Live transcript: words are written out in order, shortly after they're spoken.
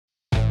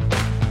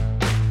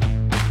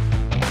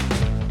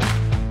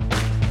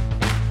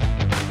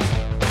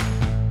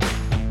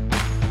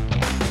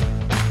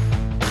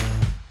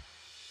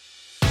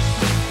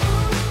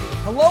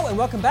Hello and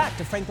welcome back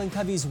to Franklin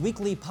Covey's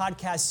weekly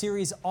podcast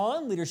series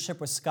on leadership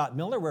with Scott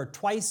Miller, where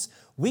twice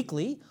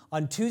weekly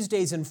on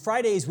Tuesdays and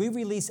Fridays we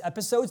release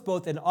episodes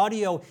both in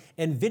audio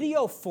and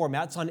video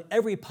formats on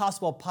every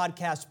possible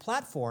podcast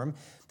platform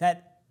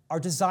that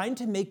are designed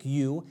to make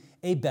you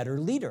a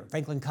better leader.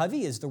 Franklin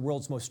Covey is the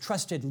world's most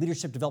trusted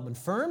leadership development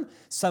firm.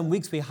 Some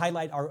weeks we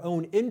highlight our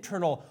own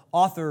internal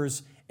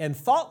authors and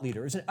thought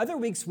leaders, and other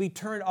weeks we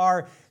turn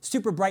our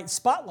super bright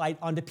spotlight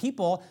onto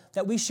people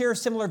that we share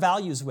similar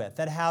values with,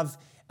 that have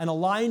an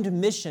aligned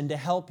mission to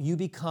help you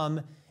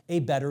become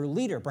a better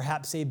leader,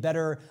 perhaps a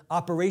better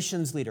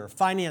operations leader,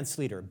 finance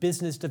leader,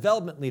 business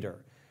development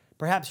leader.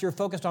 Perhaps you're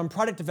focused on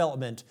product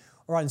development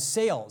or on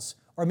sales,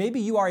 or maybe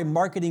you are a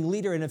marketing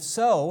leader, and if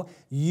so,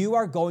 you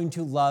are going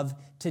to love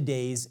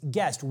today's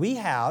guest. We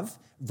have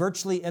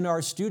virtually in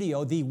our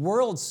studio the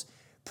world's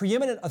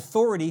preeminent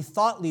authority,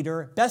 thought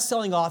leader,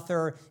 best-selling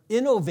author,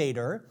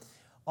 innovator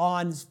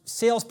on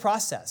sales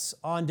process,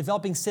 on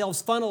developing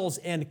sales funnels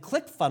and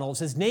click funnels.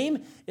 His name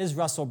is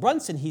Russell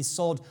Brunson. He's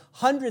sold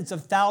hundreds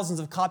of thousands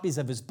of copies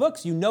of his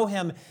books. You know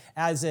him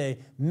as a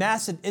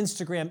massive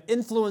Instagram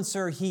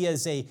influencer. He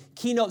is a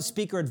keynote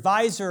speaker,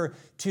 advisor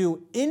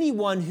to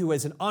anyone who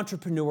is an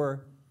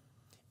entrepreneur,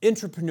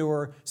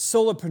 intrapreneur,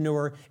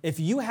 solopreneur.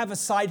 If you have a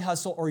side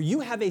hustle or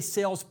you have a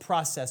sales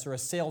process or a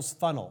sales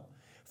funnel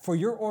for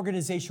your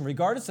organization,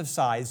 regardless of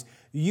size,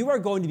 you are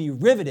going to be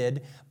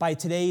riveted by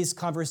today's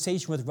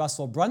conversation with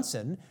Russell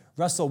Brunson.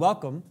 Russell,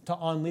 welcome to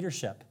On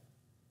Leadership.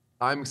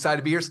 I'm excited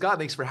to be here, Scott.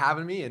 Thanks for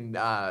having me. And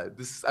I've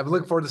been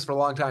looking forward to this for a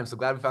long time, so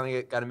glad we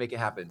finally got to make it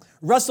happen.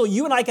 Russell,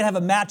 you and I can have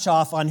a match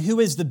off on who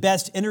is the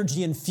best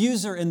energy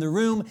infuser in the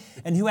room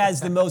and who has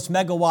the most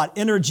megawatt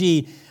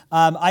energy.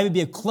 I would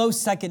be a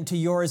close second to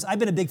yours. I've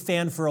been a big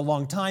fan for a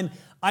long time.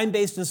 I'm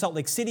based in Salt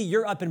Lake City.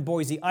 You're up in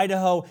Boise,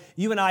 Idaho.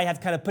 You and I have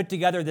kind of put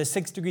together the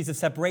 6 degrees of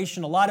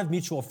separation, a lot of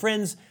mutual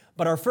friends,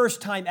 but our first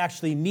time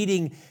actually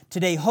meeting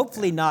today,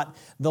 hopefully not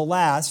the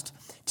last.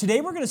 Today,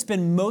 we're going to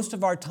spend most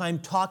of our time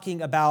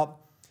talking about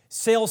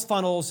sales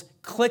funnels,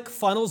 click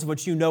funnels,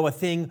 which you know a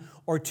thing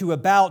or two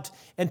about,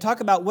 and talk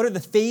about what are the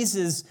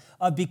phases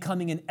of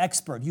becoming an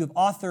expert. You have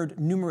authored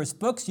numerous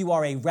books. You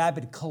are a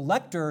rabid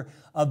collector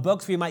of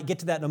books. We might get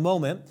to that in a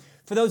moment.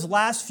 For those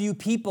last few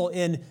people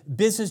in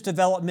business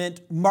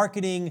development,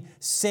 marketing,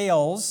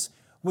 sales,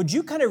 would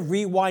you kind of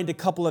rewind a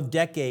couple of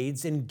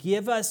decades and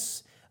give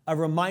us a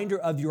reminder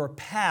of your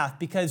path?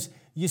 Because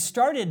you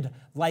started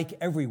like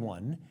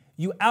everyone.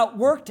 You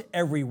outworked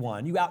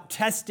everyone. You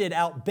out-tested,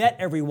 out-bet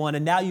everyone.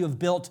 And now you have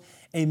built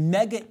a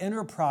mega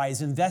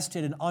enterprise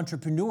invested in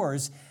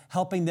entrepreneurs,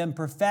 helping them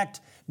perfect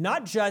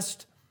not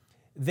just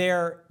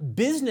their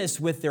business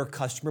with their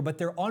customer, but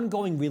their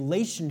ongoing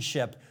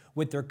relationship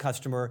with their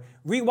customer.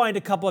 Rewind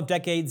a couple of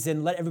decades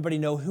and let everybody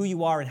know who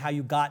you are and how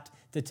you got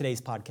to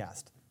today's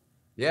podcast.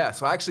 Yeah,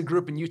 so I actually grew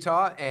up in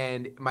Utah,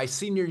 and my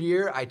senior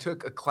year, I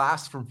took a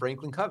class from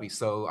Franklin Covey.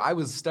 So I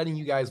was studying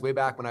you guys way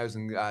back when I was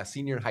in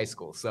senior in high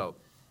school. So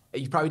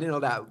you probably didn't know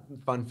that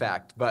fun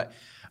fact. But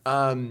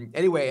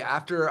anyway,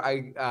 after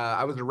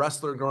I was a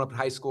wrestler growing up in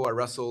high school. I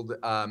wrestled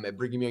at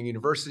Brigham Young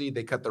University.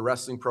 They cut the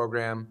wrestling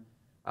program.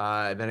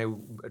 Then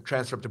I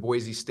transferred up to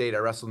Boise State. I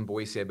wrestled in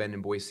Boise. I've been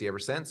in Boise ever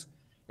since.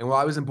 And while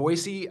I was in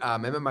Boise, I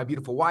met my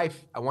beautiful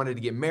wife. I wanted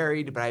to get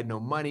married, but I had no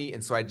money.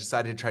 And so I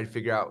decided to try to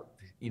figure out,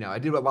 I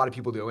did what a lot of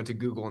people do. I went to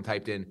Google and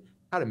typed in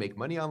how to make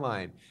money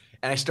online.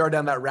 And I started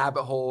down that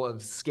rabbit hole of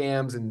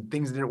scams and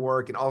things that didn't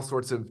work and all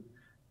sorts of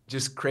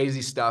just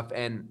crazy stuff.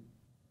 And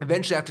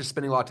eventually, after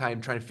spending a lot of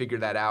time trying to figure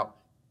that out,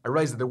 I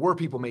realized that there were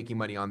people making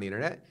money on the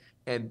internet.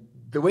 And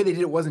the way they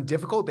did it wasn't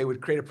difficult. They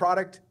would create a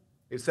product,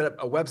 they would set up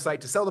a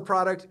website to sell the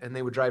product, and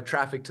they would drive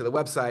traffic to the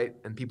website,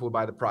 and people would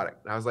buy the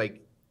product. And I was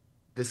like,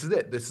 this is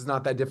it. This is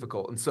not that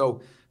difficult. And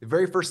so the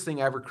very first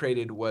thing I ever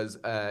created was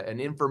an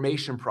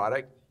information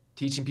product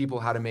teaching people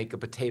how to make a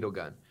potato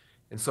gun.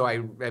 And so I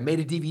made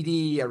a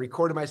DVD, I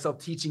recorded myself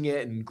teaching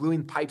it and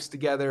gluing pipes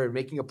together and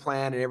making a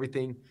plan and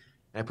everything.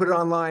 And I put it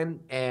online,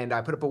 and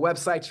I put up a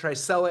website to try to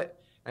sell it.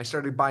 And I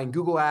started buying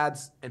Google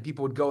ads, and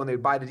people would go and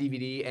they'd buy the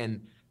DVD,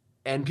 and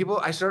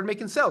I started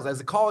making sales. As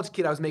a college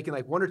kid, I was making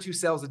like 1 or 2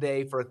 sales a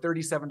day for a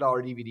 $37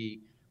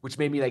 DVD, which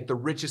made me like the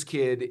richest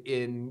kid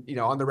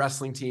on the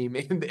wrestling team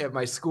at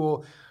my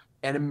school.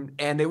 And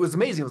it was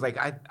amazing. It was like,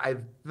 I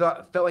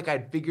felt like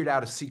I'd figured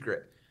out a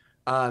secret.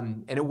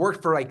 And it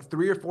worked for like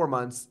 3 or 4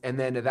 months. And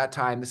then at that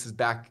time, this is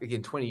back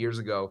again, 20 years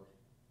ago,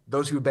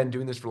 those who have been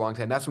doing this for a long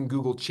time, that's when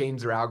Google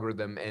changed their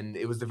algorithm. And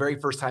it was the very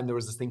first time there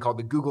was this thing called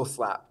the Google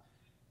slap.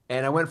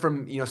 And I went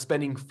from,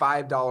 spending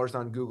 $5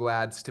 on Google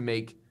ads to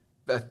make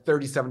a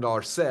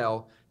 $37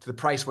 sale to the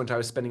price when I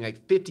was spending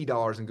like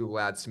 $50 in Google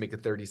ads to make a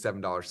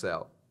 $37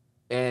 sale.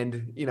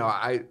 And,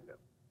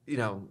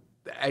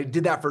 I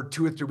did that for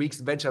 2 or 3 weeks.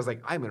 Eventually I was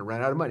like, I'm going to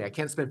run out of money. I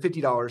can't spend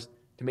 $50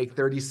 to make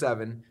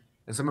 37.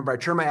 And so I remember I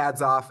turned my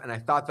ads off, and I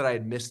thought that I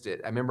had missed it.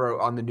 I remember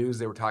on the news,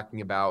 they were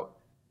talking about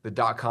the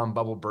dot-com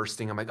bubble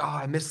bursting. I'm like, oh,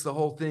 I missed the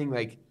whole thing.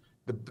 Like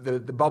the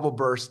bubble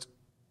burst.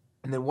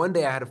 And then one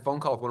day I had a phone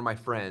call with one of my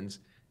friends,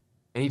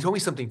 and he told me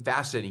something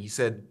fascinating. He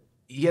said,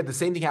 he had the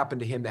same thing happen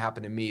to him that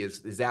happened to me.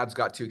 His ads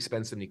got too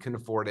expensive and he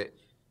couldn't afford it.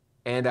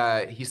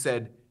 And he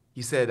said,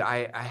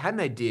 I had an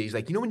idea. He's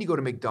like, you know, when you go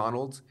to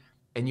McDonald's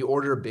and you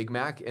order a Big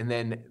Mac, and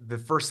then the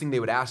first thing they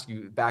would ask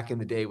you back in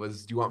the day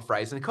was, do you want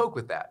fries and a Coke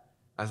with that?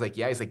 I was like,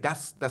 yeah. He's like,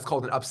 that's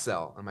called an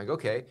upsell. I'm like,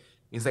 okay.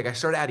 He's like, I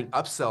started adding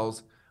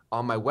upsells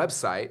on my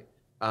website.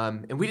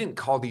 And we didn't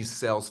call these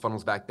sales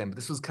funnels back then, but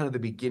this was kind of the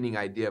beginning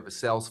idea of a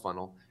sales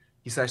funnel.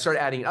 He said, I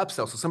started adding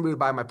upsells. So somebody would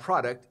buy my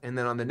product, and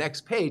then on the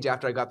next page,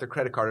 after I got their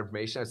credit card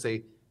information, I'd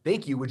say,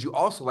 thank you. Would you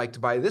also like to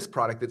buy this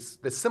product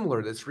that's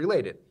similar, that's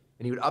related?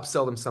 And he would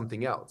upsell them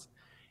something else.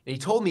 And he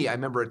told me, I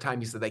remember a time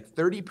he said like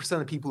 30% of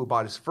the people who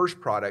bought his first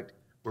product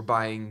were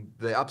buying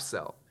the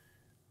upsell.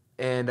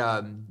 And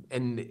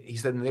he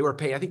said, and they were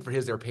paying, I think for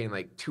his, they were paying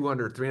like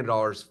 $200,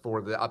 $300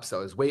 for the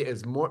upsell.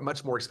 It's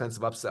much more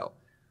expensive upsell.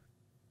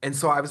 And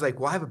so I was like,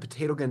 well, I have a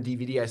potato gun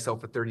DVD I sell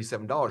for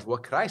 $37.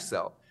 What could I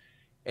sell?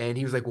 And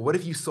he was like, well, what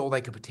if you sold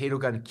like a potato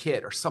gun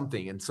kit or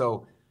something? And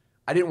so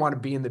I didn't want to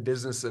be in the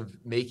business of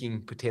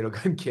making potato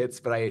gun kits,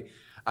 but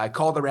I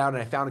called around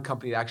and I found a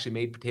company that actually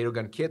made potato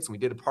gun kits, and we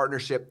did a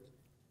partnership.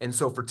 And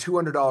so for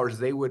 $200,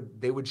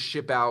 they would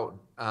ship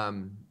out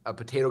a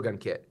potato gun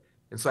kit.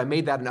 And so I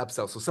made that an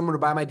upsell. So someone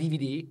would buy my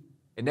DVD,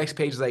 and next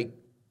page is like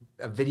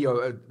a video.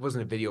 It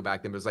wasn't a video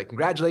back then, but it was like,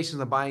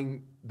 congratulations on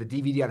buying the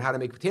DVD on how to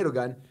make a potato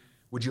gun.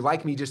 Would you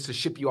like me just to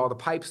ship you all the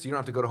pipes so you don't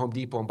have to go to Home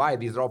Depot and buy it?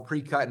 These are all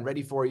pre-cut and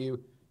ready for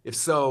you. If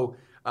so,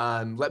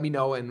 let me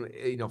know, and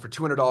for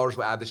 $200,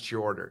 we'll add this to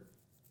your order.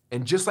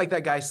 And just like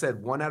that guy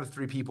said, 1 out of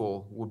 3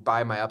 people would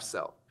buy my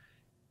upsell.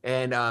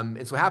 And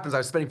so what happens, I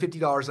was spending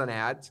 $50 on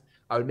ads.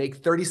 I would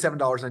make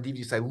 $37 on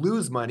DVDs, so I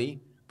lose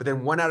money, but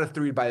then 1 out of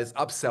 3 would buy this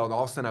upsell, and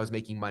all of a sudden I was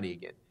making money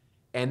again.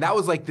 And that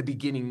was like the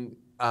beginning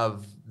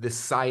of this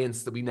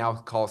science that we now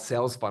call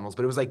sales funnels.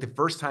 But it was like the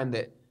first time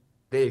that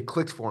they had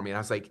clicked for me. And I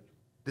was like,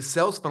 the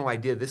sales funnel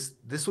idea, this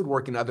would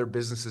work in other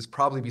businesses,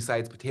 probably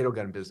besides potato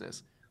gun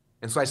business.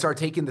 And so I started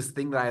taking this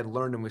thing that I had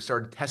learned, and we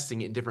started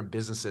testing it in different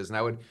businesses. And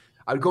I would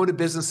go into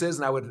businesses,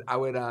 and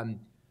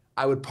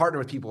I would partner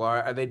with people,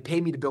 or they'd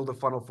pay me to build a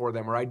funnel for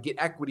them, or I'd get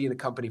equity in a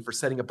company for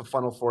setting up a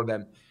funnel for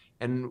them.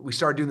 And we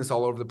started doing this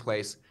all over the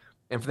place.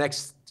 And for the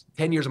next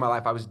 10 years of my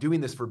life, I was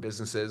doing this for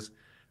businesses.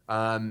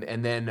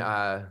 And then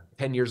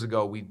 10 years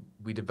ago,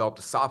 we developed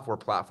a software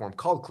platform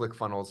called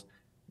ClickFunnels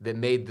that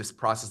made this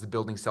process of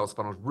building sales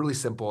funnels really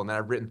simple. And then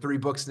I've written 3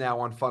 books now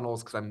on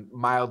funnels because I'm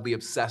mildly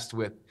obsessed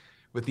with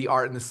the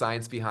art and the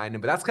science behind them.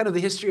 But that's kind of the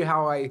history of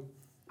how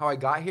I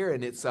got here.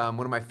 And it's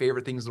one of my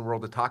favorite things in the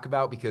world to talk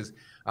about, because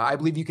I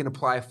believe you can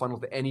apply a funnel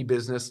to any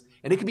business,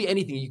 and it could be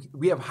anything.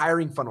 We have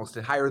hiring funnels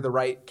to hire the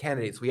right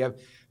candidates. We have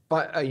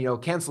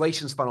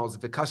cancellations funnels.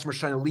 If the customer's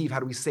trying to leave, how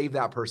do we save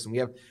that person? We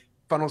have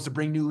funnels to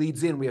bring new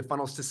leads in. We have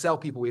funnels to sell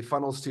people. We have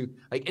funnels to,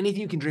 like,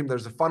 anything you can dream.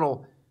 There's a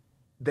funnel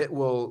that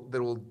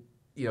will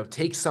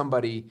take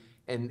somebody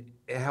and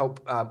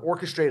help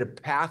orchestrate a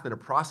path and a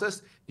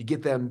process to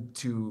get them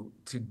to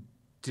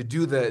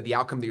do the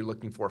outcome that you're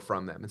looking for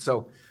from them. And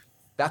so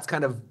that's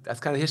kind of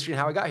history and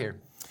how I got here.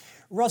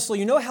 Russell,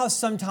 you know how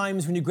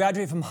sometimes when you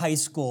graduate from high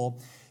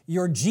school,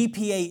 your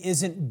GPA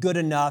isn't good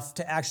enough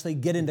to actually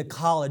get into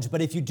college,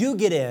 but if you do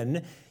get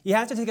in, you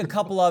have to take a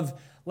couple of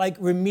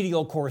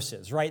remedial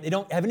courses, right? They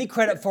don't have any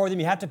credit for them,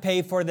 you have to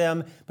pay for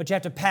them, but you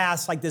have to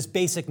pass this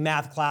basic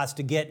math class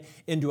to get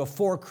into a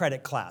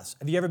 4-credit class.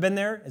 Have you ever been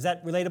there? Is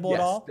that relatable at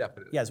all? Yes,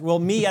 definitely. Yes, well,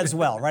 me as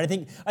well, right?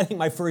 I think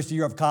my first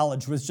year of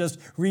college was just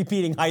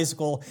repeating high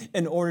school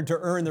in order to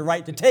earn the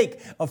right to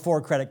take a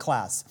 4-credit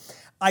class.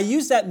 I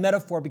use that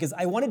metaphor because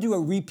I want to do a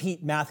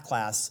repeat math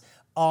class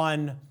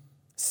on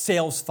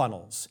sales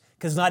funnels,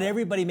 because not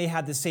everybody may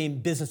have the same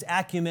business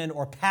acumen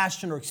or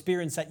passion or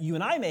experience that you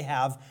and I may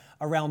have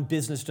around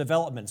business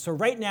development. So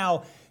right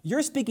now,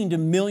 you're speaking to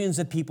millions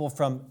of people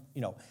from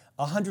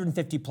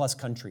 150 plus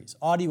countries,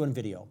 audio and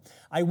video.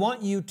 I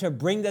want you to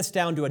bring this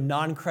down to a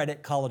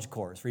non-credit college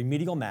course,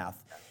 remedial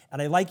math,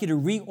 and I'd like you to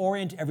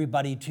reorient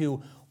everybody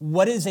to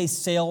what is a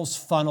sales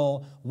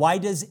funnel? Why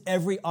does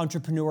every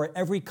entrepreneur,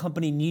 every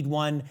company need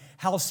one?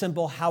 How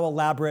simple, how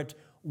elaborate?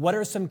 What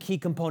are some key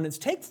components?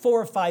 Take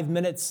 4 or 5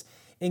 minutes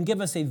and give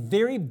us a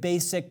very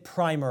basic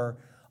primer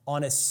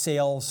on a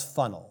sales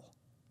funnel.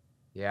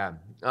 Yeah.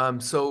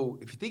 So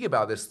if you think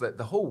about this,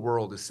 the whole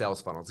world is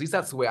sales funnels. At least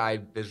that's the way I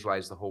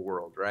visualize the whole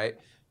world, right?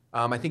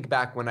 I think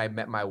back when I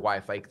met my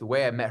wife, the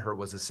way I met her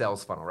was a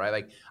sales funnel,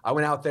 right? I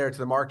went out there to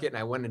the market and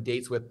I went on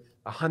dates with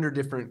 100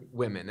 different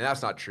women. And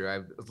that's not true.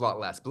 It was a lot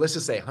less. But let's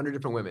just say 100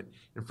 different women.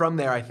 And from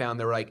there, I found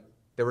there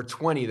were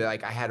 20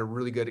 that I had a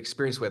really good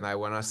experience with and I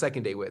went on a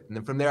second date with. And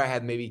then from there, I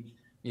had maybe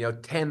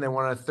 10 that I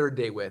went on a third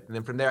date with. And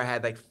then from there, I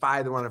had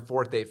 5 that I went on a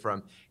 4th date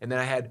from. And then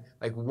I had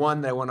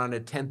 1 that I went on a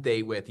 10th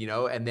date with,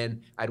 and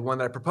then I had 1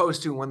 that I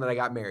proposed to and 1 that I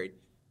got married,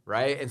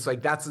 right? And so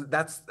that's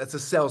a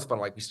sales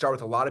funnel. We start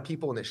with a lot of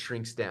people and it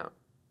shrinks down.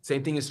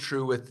 Same thing is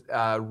true with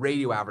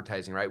radio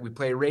advertising, right? We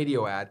play a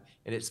radio ad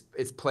and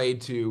it's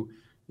played to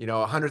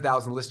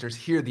 100,000 listeners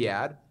hear the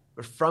ad.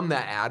 But from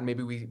that ad,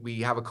 maybe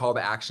we have a call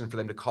to action for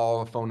them to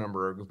call a phone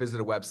number or visit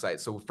a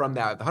website. So from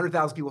that, the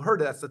 100,000 people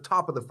heard it, that's the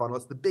top of the funnel.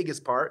 It's the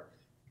biggest part.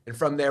 And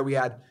from there, we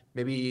had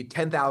maybe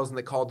 10,000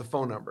 that called the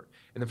phone number.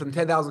 And then from the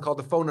 10,000 called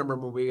the phone number,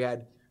 we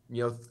had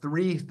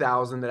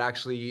 3,000 that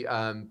actually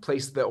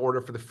placed the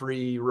order for the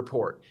free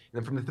report. And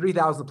then from the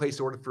 3,000 that placed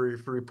the order for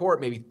free report,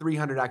 maybe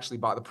 300 actually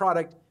bought the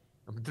product.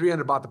 And from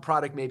 300 bought the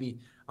product, maybe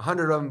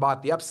 100 of them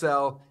bought the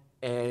upsell.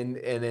 And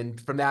then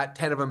from that,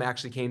 10 of them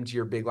actually came to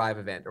your big live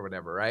event or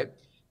whatever, right?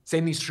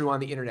 Same thing's true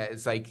on the internet.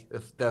 It's like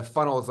the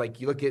funnel is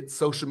like you look at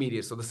social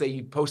media. So let's say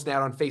you post an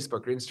ad on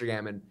Facebook or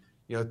Instagram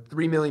and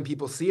 3 million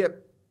people see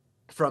it.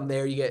 From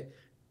there, you get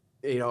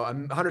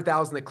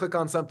 100,000 that click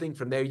on something.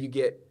 From there, you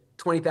get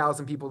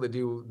 20,000 people that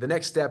do the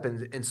next step.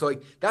 And so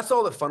like that's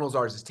all that funnels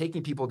are, is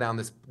taking people down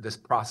this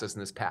process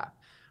and this path,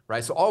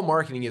 right? So all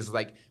marketing is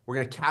like, we're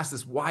going to cast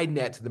this wide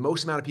net to the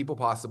most amount of people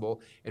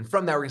possible. And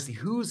from that, we're going to see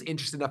who's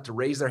interested enough to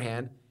raise their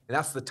hand. And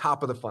that's the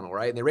top of the funnel,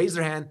 right? And they raise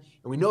their hand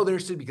and we know they're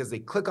interested because they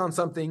click on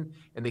something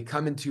and they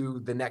come into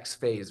the next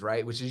phase,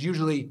 right? Which is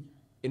usually,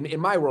 in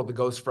my world, it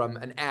goes from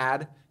an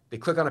ad, they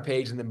click on a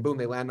page and then boom,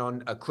 they land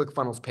on a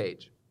ClickFunnels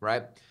page,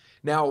 right?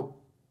 Now,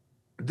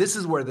 this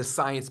is where the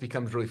science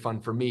becomes really fun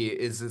for me.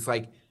 It's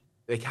like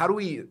how do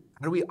we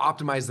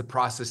optimize the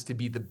process to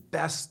be the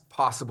best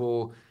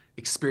possible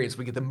experience?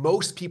 We get the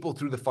most people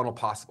through the funnel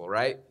possible,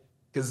 right?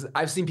 Because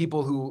I've seen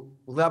people who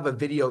will have a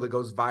video that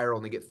goes viral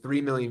and they get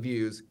 3 million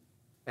views,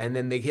 and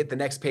then they hit the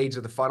next page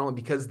of the funnel, and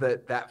because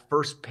that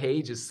first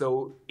page is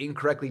so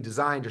incorrectly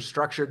designed or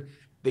structured,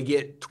 they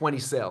get 20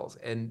 sales,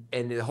 and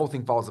the whole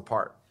thing falls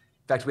apart.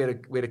 In fact,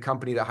 we had a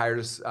company that hired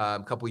us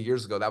a couple of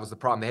years ago. That was the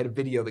problem. They had a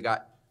video that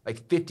got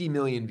like 50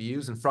 million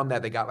views, and from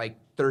that they got like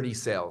 30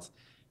 sales,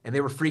 and they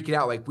were freaking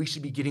out like we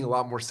should be getting a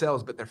lot more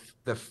sales, but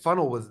the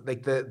funnel was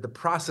like the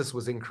process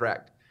was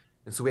incorrect,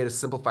 and so we had to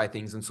simplify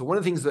things. And so one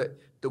of the things that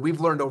we've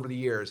learned over the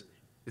years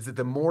is that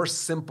the more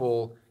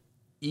simple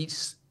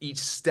each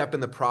step in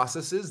the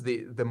process is,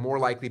 the more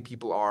likely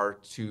people are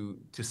to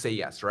say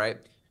yes, right?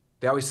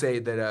 They always say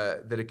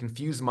that a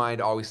confused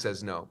mind always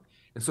says no.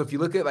 And so if you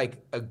look at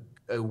like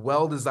a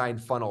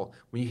well-designed funnel,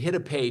 when you hit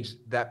a page,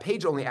 that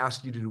page only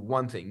asks you to do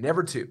one thing,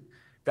 never two.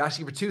 If it asks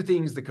you for two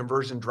things, the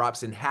conversion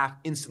drops in half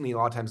instantly, a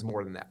lot of times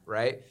more than that,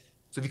 right?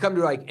 So if you come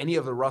to like any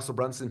of the Russell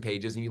Brunson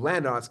pages and you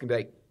land on it, it's gonna be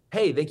like,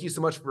 hey, thank you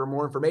so much for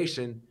more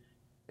information.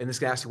 And this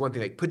can ask you one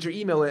thing, like put your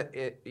email in,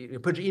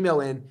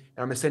 and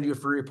I'm gonna send you a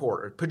free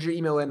report, or put your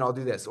email in and I'll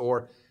do this,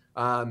 or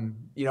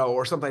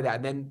or something like that.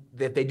 And then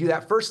if they do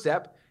that first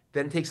step,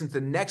 then it takes them to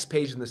the next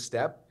page in the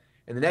step.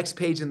 And the next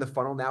page in the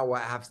funnel now will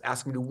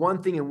ask them to do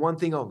one thing and one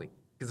thing only.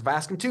 Because if I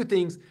ask them two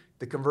things,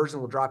 the conversion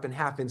will drop in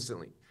half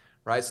instantly,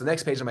 right? So the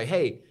next page, I'm like,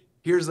 hey,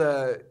 here's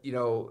for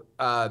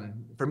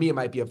me, it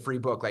might be a free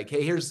book. Like,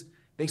 hey,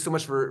 thanks so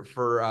much for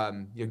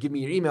give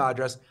me your email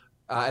address.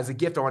 As a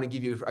gift, I want to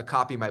give you a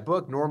copy of my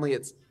book. Normally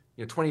it's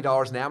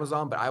 $20 on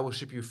Amazon, but I will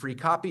ship you a free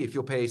copy if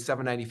you'll pay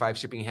 $7.95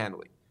 shipping and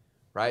handling,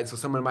 right? So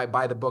someone might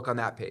buy the book on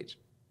that page.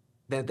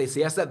 Then if they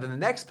say yes, then the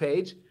next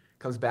page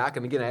comes back,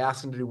 and again, I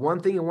ask them to do one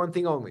thing and one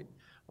thing only.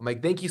 I'm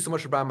like, thank you so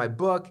much for buying my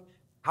book.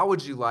 How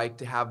would you like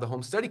to have the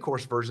home study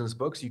course version of this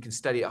book so you can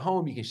study at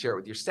home, you can share it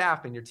with your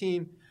staff and your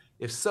team?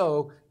 If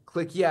so,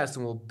 click yes,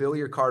 and we'll bill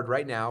your card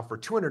right now for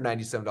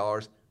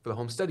 $297 for the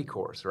home study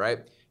course, right?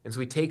 And so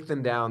we take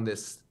them down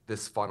this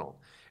funnel.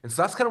 And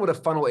so that's kind of what a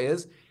funnel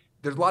is.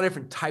 There's a lot of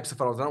different types of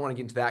funnels. I don't want to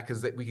get into that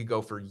because we could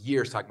go for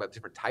years talking about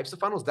different types of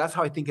funnels. That's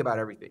how I think about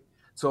everything.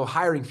 So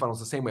hiring funnels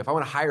the same way. If I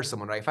want to hire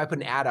someone, right? If I put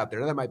an ad out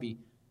there, there might be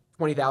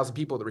 20,000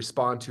 people that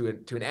respond to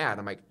an ad.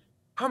 I'm like,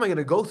 how am I going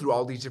to go through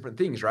all these different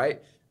things,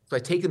 right? So I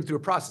take them through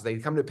a process. They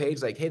come to a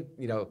page like, hey,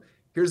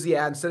 here's the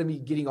ad. Instead of me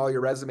getting all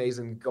your resumes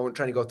and trying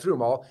to go through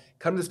them all,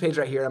 come to this page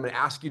right here. I'm going to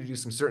ask you to do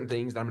some certain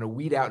things. And I'm going to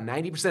weed out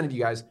 90% of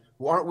you guys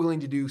who aren't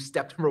willing to do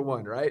step number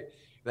 1, right?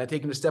 And I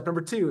take them to step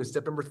number 2 and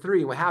step number 3.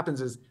 And what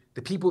happens is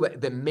the people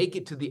that make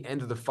it to the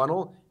end of the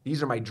funnel,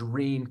 these are my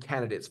dream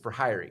candidates for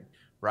hiring,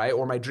 right?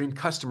 Or my dream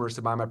customers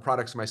to buy my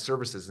products or my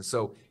services. And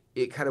so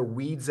it kind of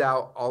weeds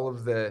out all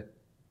of the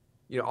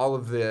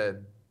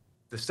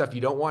stuff you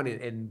don't want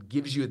and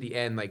gives you at the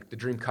end, like the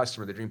dream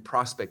customer, the dream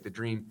prospect, the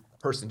dream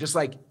person. Just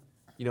like,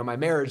 my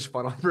marriage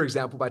funnel, for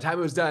example, by the time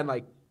it was done,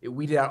 like it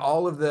weeded out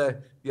all of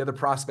the other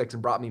prospects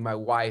and brought me my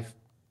wife,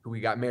 who we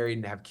got married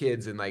and have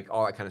kids and like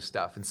all that kind of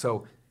stuff. And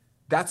so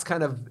that's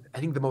kind of, I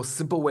think, the most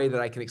simple way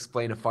that I can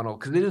explain a funnel,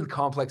 because it is a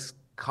complex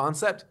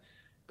concept.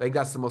 I think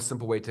that's the most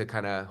simple way to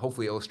kind of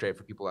hopefully illustrate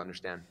for people to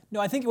understand. No,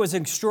 I think it was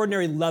an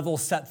extraordinary level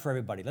set for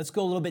everybody. Let's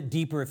go a little bit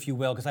deeper, if you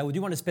will, because I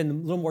do want to spend a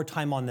little more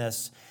time on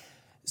this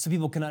so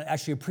people can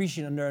actually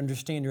appreciate and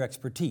understand your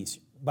expertise.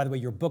 By the way,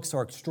 your books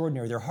are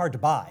extraordinary. They're hard to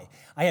buy.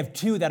 I have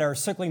 2 that are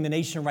circling the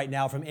nation right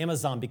now from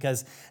Amazon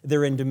because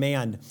they're in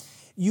demand.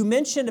 You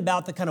mentioned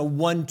about the kind of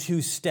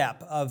 1-2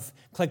 step of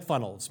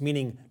ClickFunnels,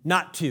 meaning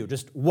not 2,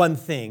 just one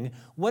thing.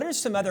 What are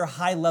some other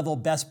high-level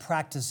best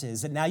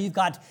practices that now you've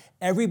got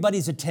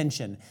everybody's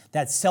attention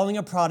that's selling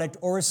a product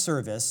or a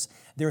service?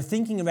 They're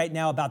thinking right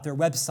now about their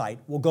website.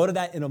 We'll go to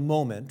that in a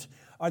moment.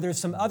 Are there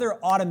some other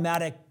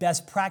automatic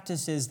best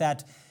practices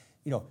that,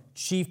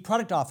 chief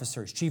product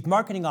officers, chief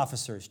marketing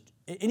officers,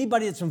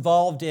 anybody that's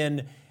involved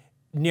in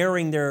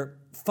narrowing their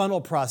funnel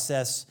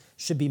process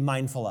should be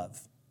mindful of?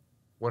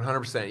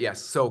 100%.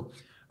 Yes. So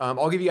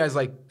I'll give you guys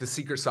like the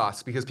secret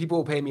sauce, because people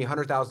will pay me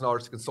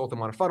 $100,000 to consult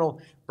them on a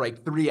funnel for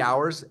like 3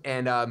 hours.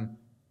 And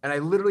I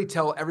literally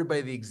tell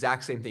everybody the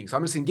exact same thing. So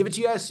I'm just going to give it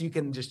to you guys so you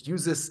can just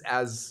use this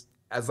as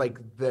like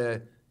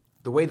the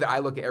way that I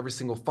look at every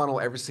single funnel,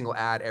 every single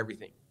ad,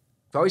 everything.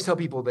 So I always tell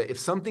people that if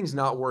something's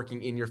not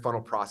working in your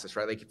funnel process,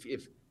 right? Like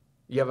if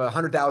you have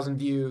 100,000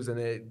 views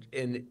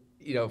and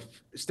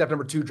step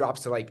number 2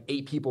 drops to like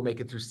 8 people make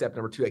it through step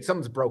number 2, like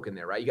something's broken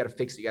there, right? You got to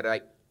fix it. You got to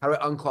like, how do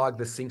I unclog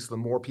the sink so the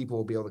more people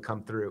will be able to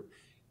come through?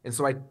 And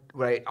so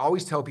what I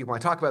always tell people,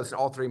 and I talk about this in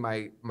all 3 of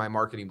my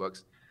marketing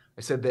books,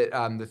 I said that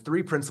the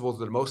 3 principles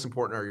that are most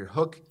important are your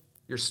hook,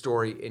 your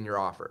story, and your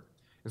offer.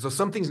 And so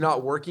something's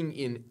not working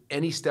in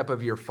any step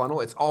of your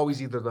funnel, it's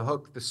always either the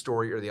hook, the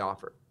story, or the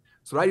offer.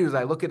 So what I do is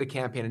I look at a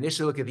campaign,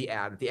 initially look at the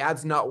ad. If the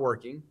ad's not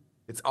working,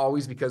 it's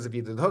always because of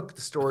either the hook,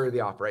 the story, or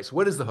the offer, right? So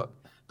what is the hook?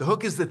 The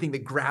hook is the thing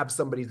that grabs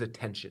somebody's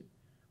attention,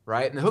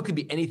 right? And the hook can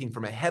be anything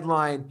from a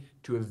headline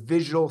to a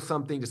visual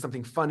something to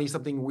something funny,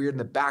 something weird in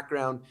the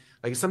background.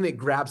 Like it's something that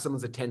grabs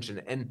someone's attention.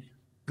 And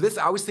this,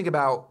 I always think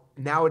about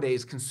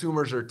nowadays,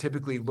 consumers are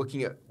typically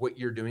looking at what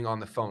you're doing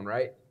on the phone,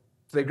 right?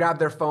 So they grab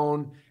their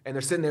phone and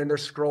they're sitting there and they're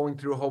scrolling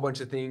through a whole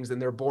bunch of things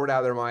and they're bored out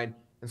of their mind.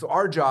 And so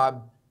our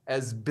job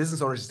as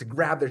business owners is to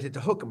grab their, to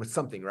hook them with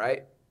something,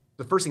 right?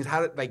 The first thing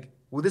is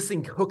will this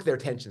thing hook their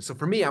attention? So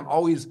for me, I'm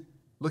always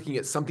looking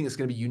at something that's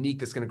going to be unique,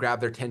 that's going to grab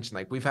their attention.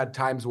 Like we've had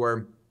times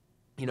where,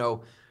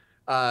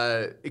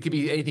 it could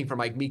be anything from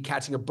like me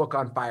catching a book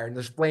on fire and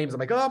there's flames. I'm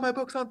like, oh, my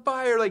book's on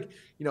fire. Like,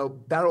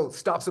 that'll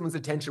stop someone's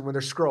attention when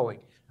they're scrolling.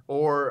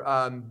 Or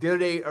the other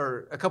day,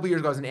 or a couple years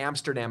ago, I was in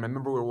Amsterdam. I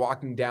remember we were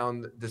walking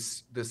down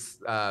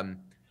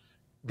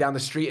down the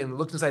street and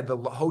looked inside the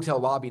hotel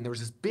lobby, and there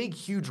was this big,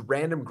 huge,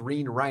 random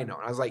green rhino.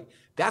 And I was like,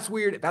 that's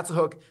weird. That's a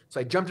hook. So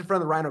I jumped in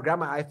front of the rhino, grabbed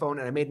my iPhone,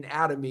 and I made an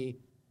ad of me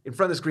in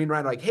front of this green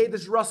rhino. Like, hey,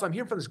 this is Russell. I'm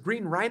here in front of this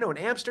green rhino in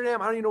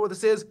Amsterdam. I don't even know what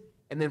this is.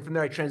 And then from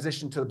there, I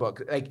transitioned to the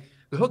book. Like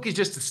the hook is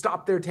just to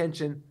stop their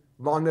attention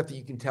long enough that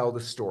you can tell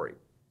the story,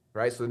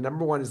 right? So the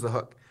number 1 is the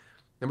hook.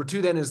 Number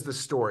 2 then is the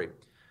story.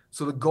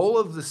 So the goal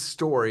of the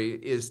story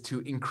is to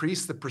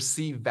increase the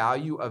perceived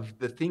value of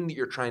the thing that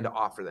you're trying to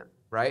offer them,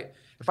 right?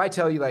 If I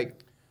tell you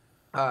like,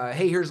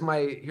 hey, here's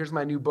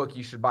my new book,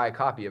 you should buy a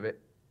copy of it.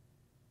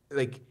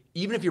 Like,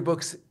 even if your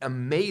book's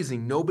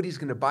amazing, nobody's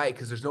going to buy it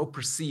because there's no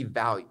perceived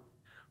value,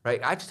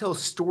 right? I have to tell a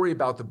story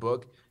about the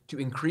book to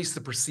increase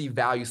the perceived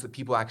value so that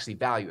people actually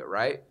value it,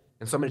 right?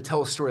 And so I'm going to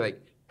tell a story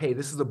like, hey,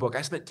 this is the book.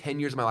 I spent 10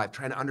 years of my life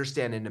trying to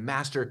understand and to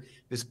master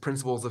these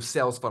principles of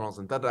sales funnels.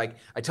 And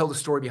I tell the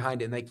story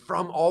behind it. And like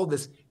from all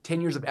this 10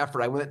 years of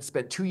effort, I went and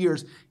spent 2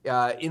 years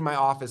in my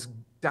office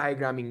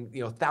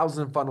diagramming,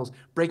 thousands of funnels,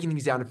 breaking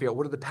things down to figure out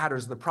what are the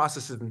patterns and the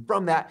processes. And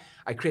from that,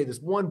 I created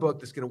this one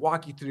book that's going to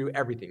walk you through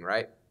everything,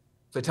 right?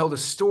 So I tell the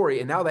story,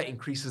 and now that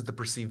increases the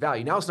perceived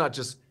value. Now it's not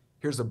just,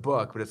 here's a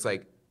book, but it's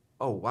like,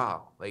 oh,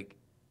 wow. Like,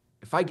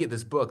 if I get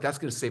this book, that's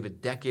going to save a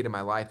decade of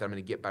my life that I'm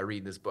going to get by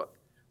reading this book.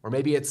 Or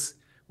maybe it's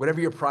whatever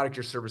your product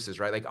or service is,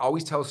 right? Like,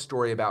 always tell a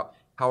story about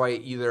how I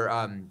either,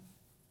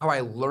 how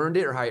I learned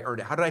it or how I earned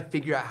it. How did I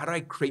figure out, how did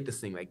I create this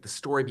thing? Like, the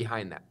story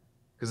behind that.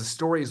 Because the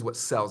story is what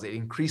sells. It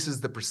increases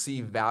the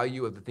perceived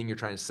value of the thing you're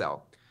trying to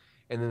sell.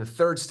 And then the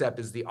third step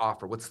is the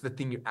offer. What's the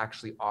thing you're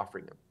actually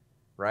offering them,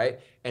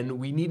 right? And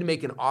we need to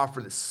make an offer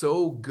that's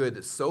so good,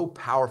 that's so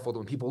powerful that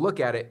when people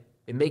look at it,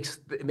 it makes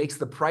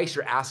the price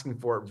you're asking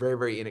for very,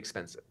 very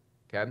inexpensive,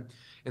 okay?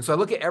 And so I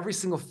look at every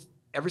single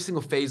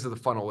phase of the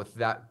funnel with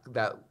that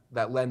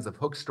lens of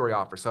hook, story,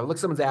 offer. So I look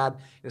at someone's ad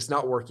and it's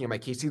not working. In my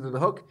case, either the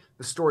hook,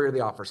 the story, or the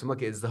offer. So I'm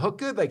looking, is the hook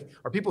good? Like,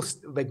 are people,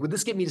 like, would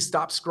this get me to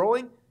stop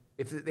scrolling?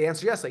 If the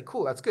answer yes, like,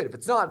 cool, that's good. If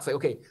it's not, it's like,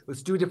 okay,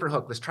 let's do a different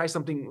hook. Let's try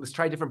something, let's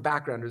try a different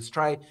background, or let's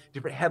try a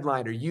different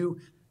headline, or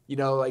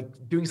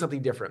like doing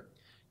something different.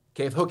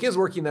 Okay, if hook is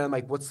working, then I'm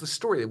like, what's the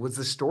story? Was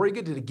the story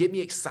good? Did it get me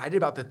excited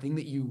about the thing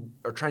that you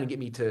are trying to get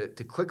me to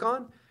click on?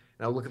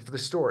 And I'm looking for the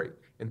story.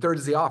 And third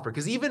is the offer.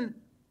 Because even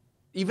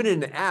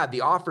in an ad,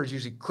 the offer is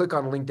usually click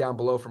on a link down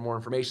below for more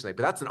information. Like,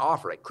 but that's an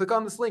offer. Like, click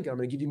on this link and I'm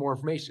going to give you more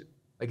information.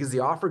 Like, is the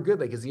offer good?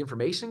 Like, is the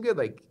information good?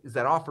 Like, is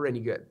that offer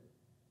any good?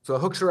 So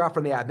hooks are off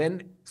from the ad.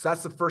 So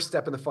that's the first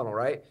step in the funnel,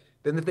 right?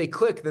 Then if they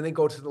click, then they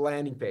go to the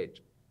landing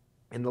page.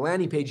 And the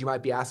landing page, you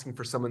might be asking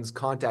for someone's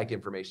contact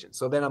information.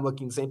 So then I'm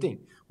looking the same thing.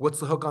 What's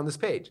the hook on this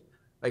page?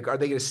 Like, are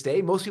they going to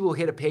stay? Most people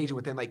hit a page and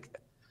within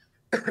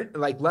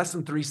like less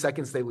than 3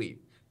 seconds, they leave.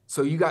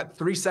 So you got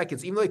 3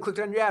 seconds, even though they clicked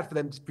on your ad,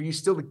 for you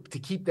still to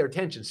keep their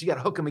attention. So you got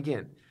to hook them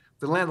again.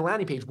 The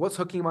landing page, what's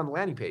hooking them on the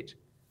landing page?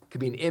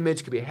 Could be an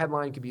image, could be a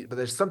headline, but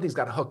there's something's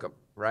got to hook them,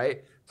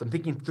 right? So I'm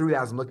thinking through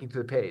that as I'm looking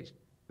through the page.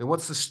 Then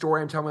what's the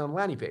story I'm telling them on the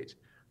landing page?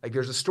 Like,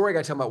 there's a story I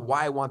got to tell them about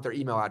why I want their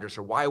email address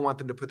or why I want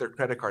them to put their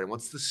credit card in.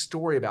 What's the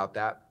story about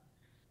that?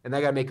 And I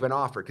got to make them an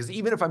offer. Because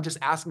even if I'm just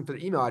asking for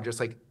their email address,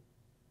 like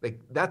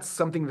that's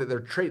something that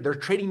they're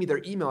trading me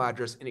their email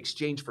address in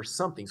exchange for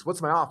something. So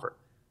what's my offer?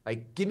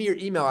 Like, give me your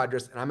email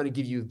address and I'm going to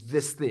give you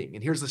this thing.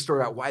 And here's the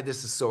story about why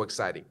this is so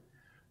exciting,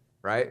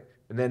 right?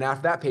 And then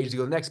after that page, you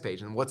go to the next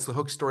page. And what's the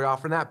hook story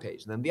offer on that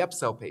page? And then the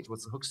upsell page,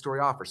 what's the hook story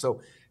offer? So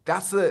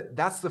that's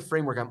the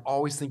framework I'm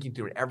always thinking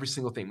through in every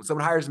single thing. When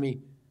someone hires me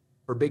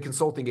for a big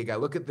consulting gig, I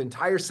look at the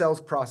entire sales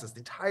process, the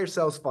entire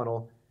sales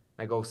funnel,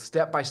 and I go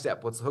step by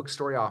step. What's the hook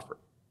story offer?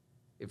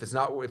 If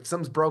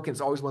something's broken, it's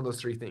always one of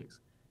those three things.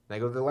 And I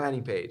go to the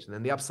landing page, and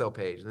then the upsell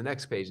page, and the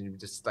next page, and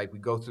just like we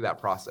go through that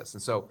process.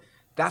 And so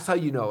that's how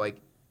you know,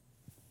 like,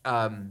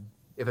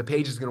 if a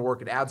page is going to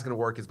work, an ad's going to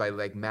work, is by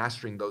like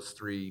mastering those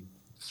three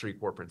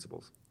core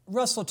principles.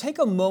 Russell, take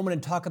a moment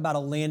and talk about a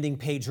landing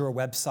page or a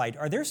website.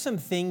 Are there some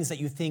things that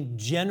you think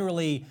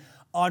generally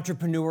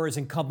entrepreneurs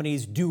and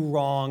companies do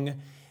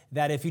wrong,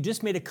 that if you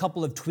just made a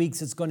couple of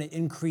tweaks, it's going to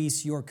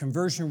increase your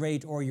conversion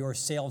rate or your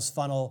sales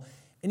funnel?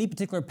 Any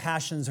particular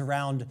passions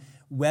around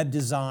web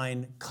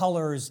design,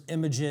 colors,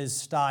 images,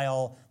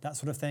 style, that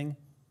sort of thing?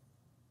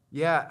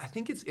 Yeah, I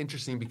think it's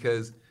interesting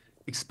because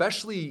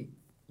especially,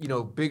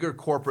 bigger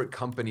corporate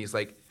companies,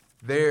 like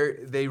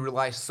they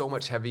rely so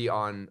much heavy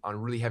on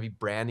really heavy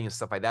branding and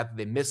stuff like that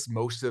they miss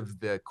most of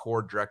the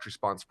core direct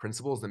response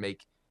principles that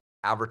make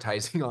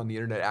advertising on the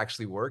internet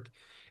actually work.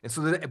 And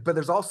so, but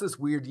there's also this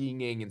weird yin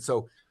yang. And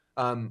so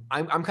I'm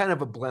kind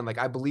of a blend. Like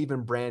I believe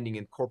in branding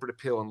and corporate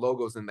appeal and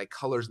logos and like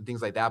colors and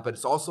things like that. But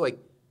it's also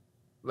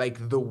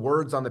like the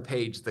words on the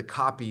page, the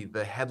copy,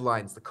 the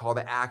headlines, the call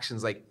to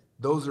actions, like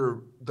those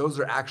are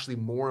actually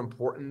more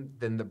important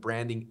than the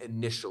branding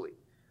initially.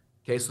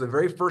 Okay, so the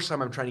very first time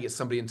I'm trying to get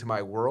somebody into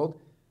my world,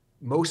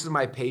 most of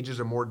my pages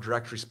are more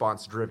direct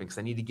response driven because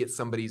I need to get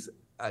somebody's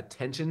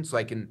attention so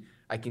I can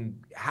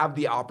have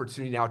the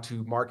opportunity now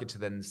to market to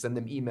them, send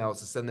them emails,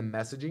 to send them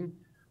messaging,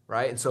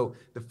 right? And so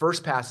the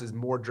first pass is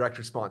more direct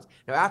response.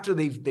 Now, after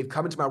they've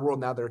come into my world,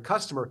 now they're a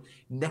customer,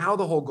 now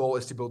the whole goal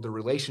is to build a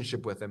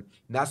relationship with them.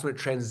 And that's when it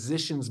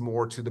transitions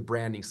more to the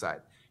branding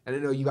side. And I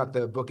know you got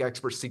the book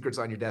Expert Secrets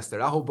on your desk there.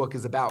 That whole book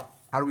is about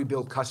how do we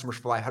build customers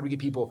for life? How do we get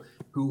people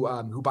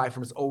who buy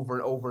from us over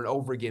and over and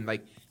over again?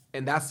 Like,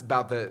 and that's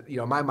about the,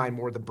 in my mind,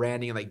 more the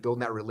branding and like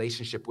building that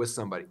relationship with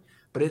somebody.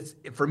 But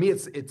for me,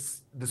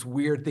 it's this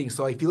weird thing.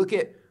 So if you look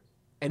at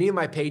any of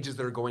my pages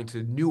that are going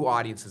to new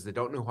audiences that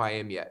don't know who I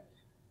am yet,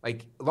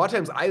 like a lot of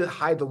times I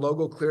hide the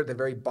logo clear at the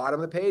very bottom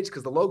of the page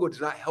because the logo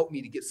does not help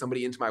me to get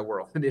somebody into my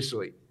world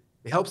initially.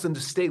 It helps them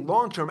to stay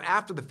long-term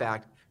after the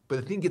fact. But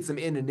the thing that gets them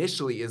in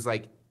initially is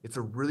like, it's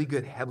a really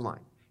good headline.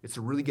 It's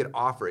a really good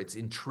offer. It's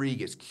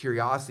intrigue. It's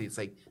curiosity. It's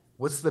like,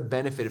 what's the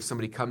benefit if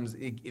somebody comes,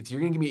 if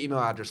you're going to give me an email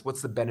address,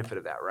 what's the benefit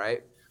of that,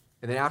 right?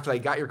 And then after I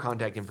got your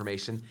contact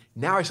information,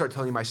 now I start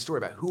telling you my story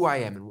about who I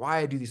am and why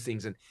I do these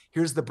things. And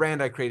here's the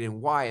brand I created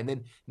and why. And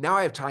then now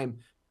I have time,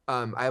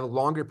 I have a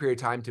longer period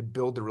of time to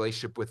build the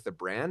relationship with the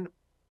brand.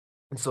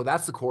 And so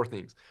that's the core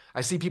things.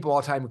 I see people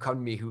all the time who come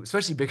to me who,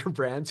 especially bigger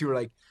brands, who are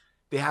like,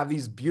 they have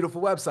these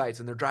beautiful websites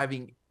and they're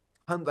driving,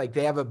 like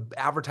they have an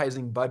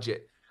advertising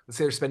budget. Let's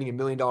say they're spending $1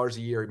 million a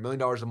year, $1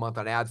 million a month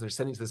on ads, and they're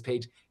sending to this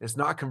page and it's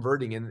not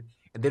converting and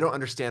they don't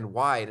understand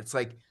why. And it's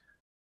like,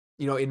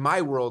 in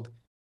my world,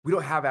 we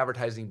don't have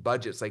advertising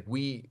budgets. Like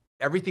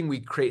everything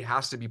we create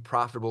has to be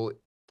profitable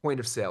point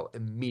of sale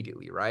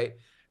immediately, right?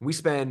 And we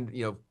spend,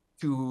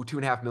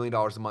 $2.5 million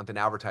a month in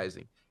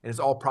advertising and it's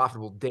all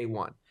profitable day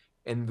one.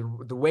 And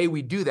the way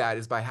we do that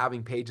is by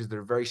having pages that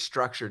are very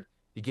structured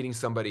to getting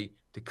somebody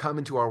to come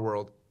into our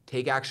world,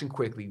 take action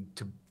quickly,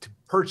 to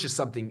purchase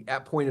something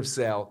at point of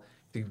sale,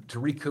 to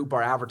recoup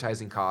our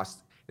advertising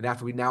costs. And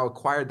after we now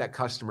acquired that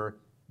customer,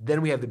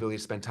 then we have the ability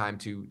to spend time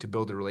to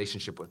build a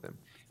relationship with them.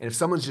 And if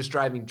someone's just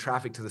driving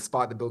traffic to the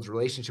spot that builds a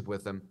relationship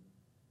with them,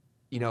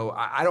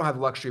 I don't have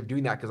the luxury of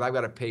doing that because I've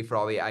got to pay for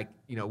all we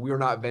are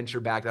not venture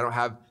backed. I don't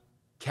have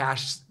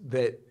cash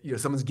that,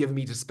 someone's given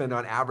me to spend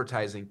on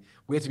advertising.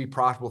 We have to be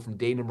profitable from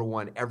day number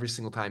one every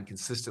single time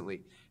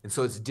consistently. And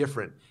so it's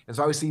different. And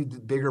so I always see the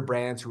bigger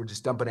brands who are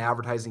just dumping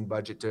advertising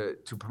budget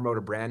to promote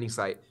a branding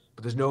site,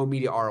 but there's no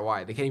immediate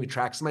ROI. They can't even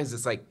track. Sometimes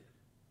it's like,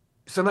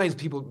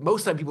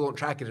 most time people don't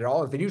track it at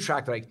all. If they do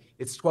track it, like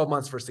it's 12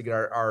 months for us to get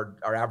our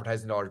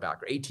advertising dollars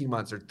back, or 18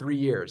 months or 3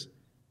 years.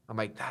 I'm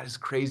like, that is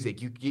crazy.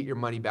 Like, you could get your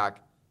money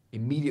back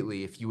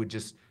immediately if you would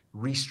just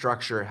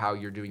restructure how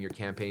you're doing your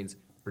campaigns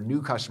for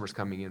new customers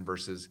coming in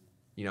versus,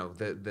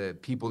 the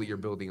people that you're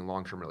building a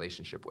long-term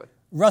relationship with.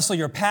 Russell,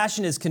 your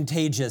passion is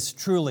contagious,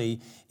 truly,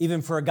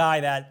 even for a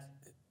guy that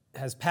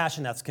has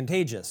passion that's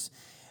contagious.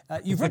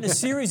 You've written a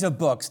series of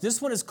books.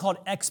 This one is called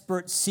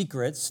Expert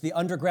Secrets, the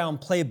Underground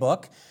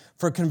Playbook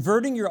for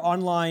Converting Your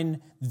Online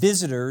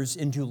Visitors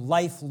into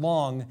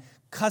Lifelong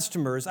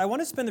Customers. I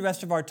want to spend the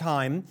rest of our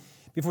time,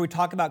 before we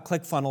talk about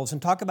ClickFunnels,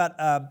 and talk about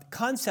a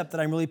concept that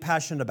I'm really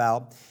passionate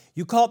about.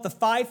 You call it the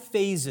 5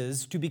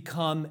 phases to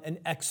become an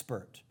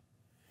expert.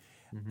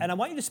 Mm-hmm. And I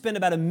want you to spend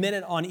about a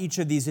minute on each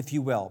of these, if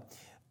you will.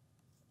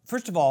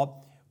 First of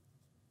all,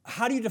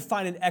 how do you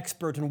define an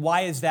expert, and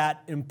why is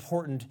that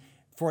important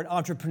for an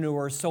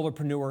entrepreneur,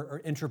 solopreneur,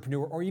 or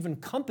intrapreneur, or even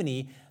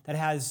company that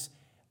has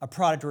a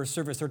product or a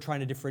service they're trying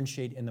to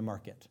differentiate in the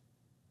market?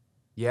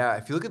 Yeah,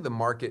 if you look at the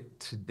market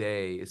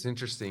today, it's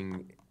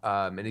interesting,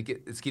 and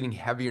it's getting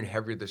heavier and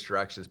heavier this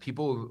direction.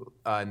 People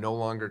no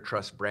longer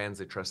trust brands,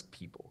 they trust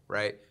people,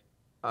 right?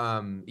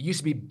 it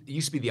used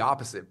to be the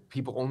opposite.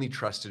 People only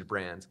trusted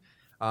brands.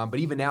 But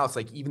even now, it's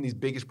like even these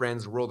biggest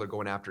brands in the world are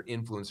going after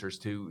influencers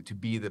to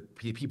be the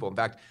people. In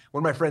fact,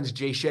 one of my friends,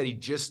 Jay Shetty,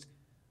 just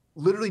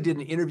literally did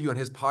an interview on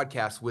his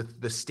podcast with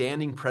the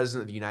standing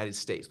president of the United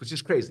States, which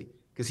is crazy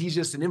because he's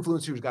just an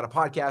influencer who's got a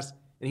podcast,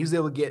 and he was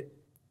able to get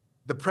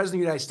the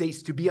president of the United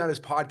States to be on his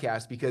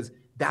podcast because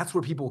that's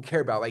where people care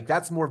about. Like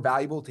that's more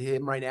valuable to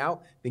him right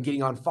now than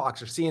getting on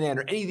Fox or CNN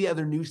or any of the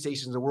other news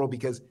stations in the world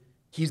because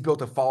he's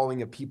built a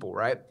following of people,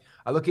 right?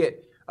 I look at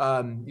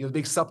the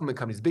big supplement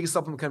companies, the biggest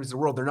supplement companies in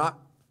the world.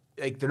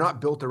 They're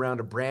not built around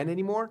a brand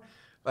anymore.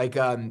 Like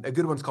a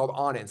good one's called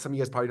On It. And some of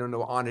you guys probably don't know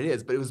what On It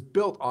is, but it was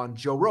built on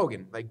Joe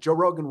Rogan. Like Joe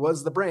Rogan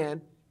was the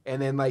brand,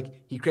 and then like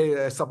he created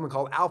a supplement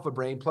called Alpha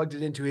Brain, plugged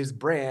it into his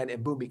brand,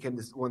 and boom, became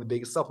one of the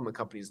biggest supplement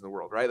companies in the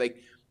world, right?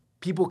 Like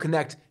people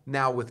connect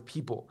now with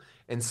people.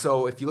 And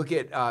so if you look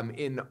at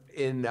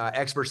in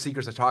Expert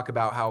Secrets, I talk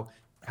about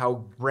how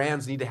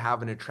brands need to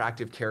have an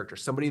attractive character,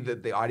 somebody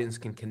that the audience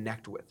can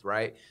connect with,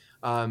 right?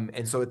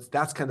 And so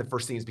that's kind of the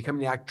first thing is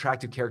becoming an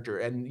attractive character.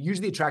 And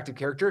usually the attractive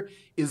character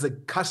is a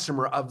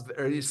customer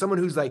or someone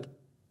who's like,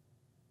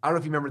 I don't know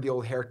if you remember the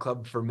old Hair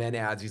Club for Men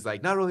ads. He's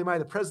like, not only am I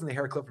the president of the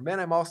Hair Club for Men,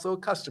 I'm also a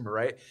customer,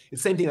 right?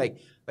 It's the same thing. Like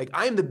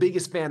I'm the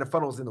biggest fan of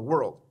funnels in the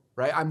world,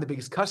 right? I'm the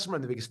biggest customer.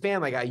 I'm the biggest fan.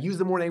 Like I use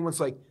them more than anyone.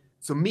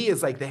 So me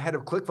as like the head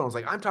of ClickFunnels,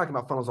 like I'm talking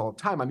about funnels all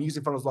the time. I'm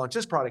using funnels to launch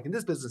this product and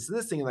this business and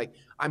this thing. And like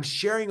I'm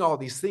sharing all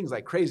these things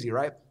like crazy,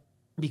 right?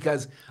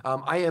 Because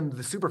I am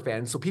the super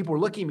fan. So people are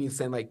looking at me and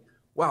saying like,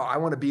 wow, I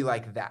want to be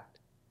like that,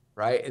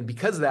 right? And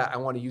because of that, I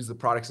want to use the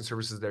products and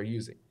services they're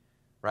using,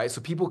 right? So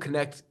people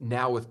connect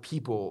now with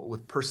people,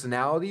 with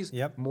personalities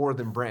more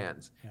than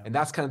brands. Yep. And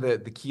that's kind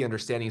of the key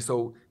understanding.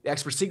 So the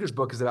Expert Secrets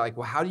book is about like,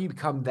 well, how do you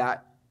become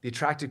the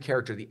attractive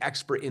character, the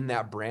expert in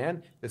that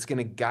brand that's going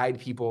to guide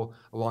people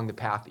along the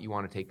path that you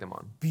want to take them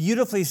on?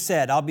 Beautifully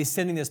said. I'll be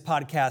sending this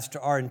podcast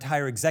to our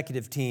entire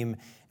executive team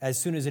as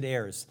soon as it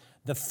airs.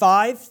 The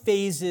 5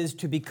 phases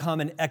to become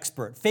an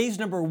expert. Phase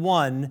number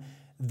 1,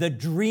 the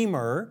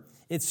dreamer.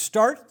 It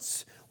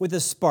starts with a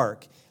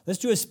spark. Let's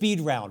do a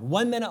speed round.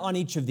 1 minute on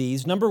each of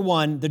these. Number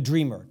 1, the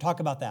dreamer. Talk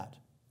about that.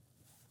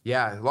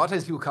 Yeah, a lot of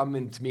times people come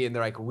into me and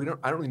they're like, I don't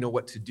really know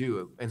what to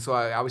do. And so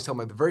I always tell them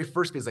like the very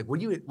first phase, like, what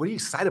are you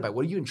excited by?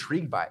 What are you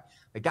intrigued by?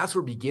 Like that's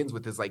where it begins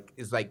with is like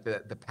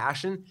the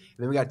passion. And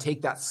then we got to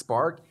take that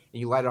spark and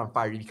you light it on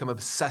fire. You become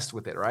obsessed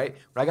with it, right?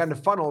 When I got into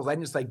funnels, I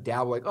didn't just like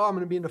dabble like, oh, I'm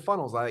going to be into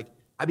funnels.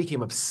 I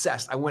became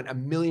obsessed. I went a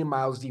million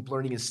miles deep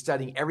learning and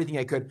studying everything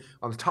I could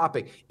on the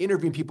topic,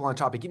 interviewing people on the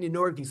topic, getting to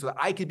know everything so that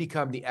I could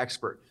become the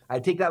expert.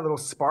 I'd take that little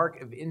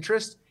spark of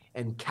interest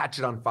and catch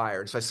it on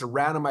fire. And so I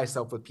surrounded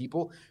myself with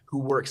people who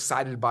were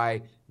excited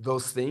by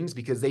those things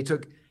because they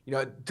took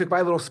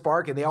my little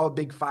spark and they all had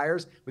big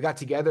fires. We got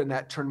together and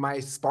that turned my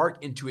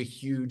spark into a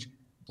huge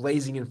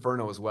blazing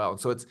inferno as well. And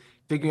so it's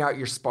figuring out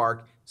your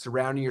spark,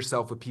 surrounding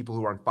yourself with people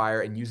who are on fire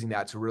and using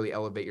that to really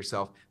elevate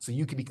yourself so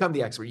you can become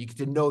the expert. You get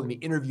to know them, you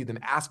interview them,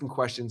 ask them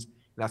questions. And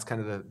that's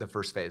kind of the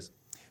first phase.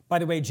 By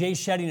the way, Jay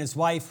Shetty and his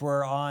wife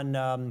were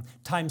on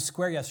Times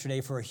Square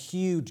yesterday for a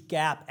huge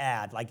Gap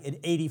ad, like an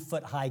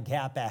 80-foot high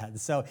Gap ad.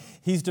 So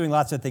he's doing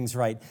lots of things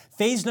right.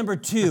 Phase number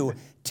 2,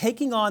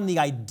 taking on the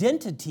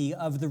identity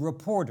of the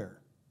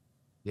reporter.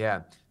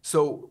 Yeah.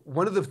 So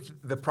one of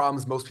the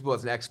problems most people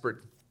as an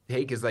expert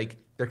take is like,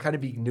 they're kind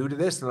of being new to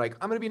this. And they're like,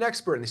 I'm going to be an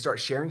expert. And they start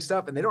sharing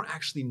stuff and they don't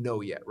actually know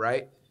yet,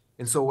 right?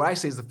 And so what I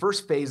say is the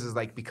first phase is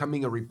like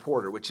becoming a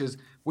reporter, which is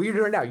what you're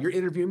doing now. You're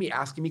interviewing me,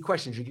 asking me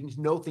questions. You're getting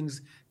to know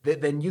things that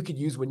then you could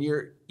use when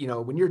you're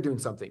doing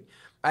something.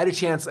 I had a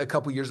chance a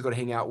couple years ago to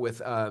hang out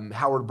with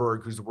Howard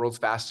Berg, who's the world's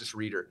fastest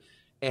reader.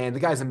 And the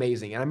guy's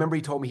amazing. And I remember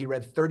he told me he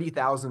read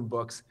 30,000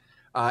 books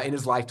in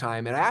his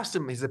lifetime. And I asked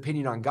him his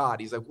opinion on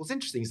God. He's like, well, it's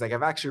interesting. He's like,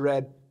 I've actually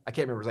read, I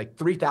can't remember, it was like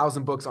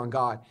 3,000 books on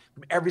God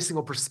from every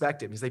single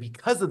perspective. He's like,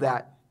 because of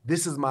that,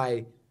 this is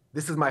my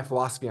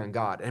philosophy on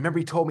God. And I remember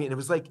he told me, and it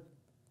was like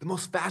the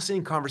most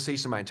fascinating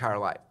conversation of my entire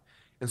life.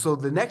 And so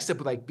the next step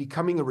of like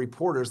becoming a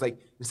reporter is like,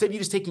 instead of you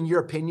just taking your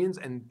opinions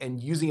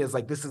and using it as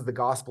like, this is the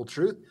gospel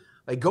truth,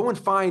 like go and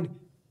find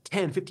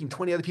 10, 15,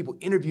 20 other people,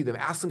 interview them,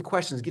 ask them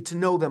questions, get to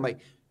know them, like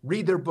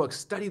read their books,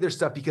 study their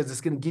stuff, because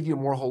it's going to give you a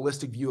more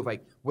holistic view of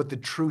like what the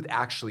truth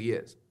actually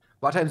is.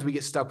 A lot of times we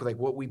get stuck with like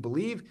what we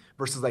believe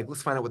versus like,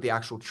 let's find out what the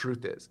actual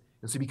truth is.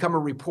 And so you become a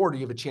reporter,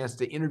 you have a chance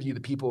to interview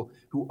the people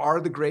who are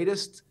the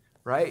greatest,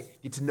 right?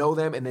 Get to know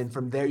them. And then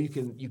from there, you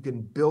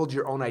can build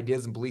your own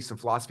ideas and beliefs and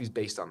philosophies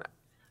based on that,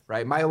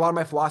 right? A lot of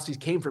my philosophies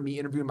came from me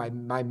interviewing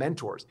my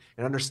mentors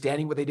and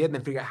understanding what they did and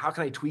then figuring out how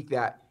can I tweak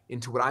that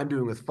into what I'm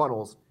doing with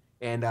funnels.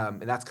 And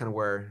that's kind of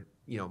where,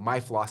 my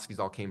philosophies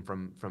all came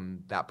from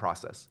that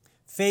process.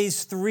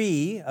 Phase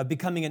 3 of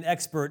becoming an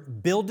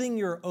expert, building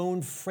your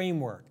own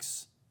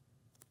frameworks.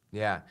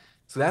 Yeah.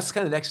 So that's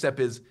kind of the next step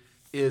is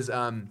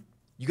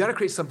you got to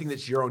create something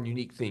that's your own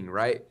unique thing,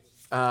 right?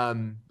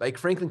 Like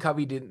Franklin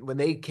Covey didn't, when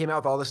they came out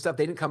with all this stuff,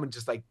 they didn't come and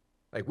just like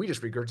we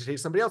just regurgitated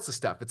somebody else's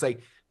stuff. It's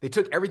like they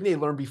took everything they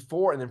learned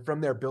before and then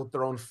from there built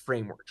their own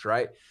frameworks,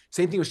 right?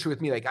 Same thing was true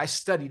with me. Like I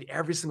studied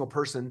every single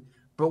person,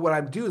 but what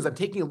I'm doing is I'm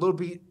taking a little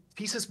piece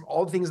pieces from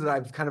all the things that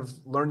I've kind of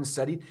learned and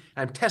studied.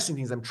 And I'm testing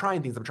things, I'm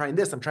trying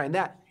this, I'm trying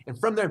that. And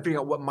from there, I'm figuring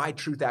out what my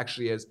truth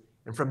actually is.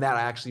 And from that,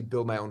 I actually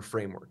build my own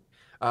framework.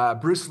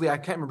 Bruce Lee, I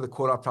can't remember the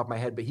quote off the top of my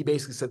head, but he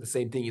basically said the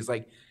same thing. He's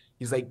like,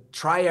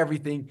 try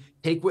everything,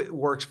 take what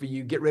works for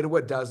you, get rid of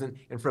what doesn't.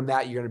 And from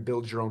that, you're going to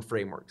build your own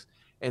frameworks.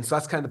 And so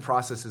that's kind of the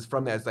process is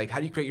from that. It's like, how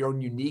do you create your own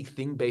unique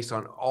thing based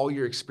on all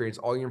your experience,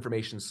 all your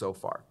information so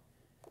far?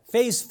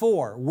 Phase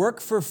 4,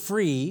 work for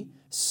free,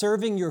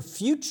 serving your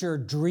future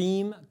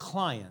dream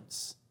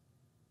clients.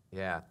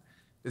 Yeah.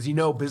 As you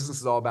know, business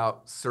is all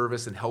about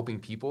service and helping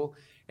people.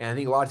 And I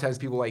think a lot of times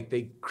people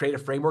they create a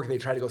framework, they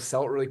try to go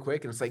sell it really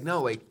quick. And it's like,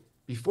 no,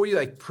 before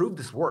you prove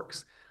this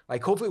works,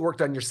 hopefully it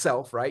worked on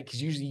yourself, right?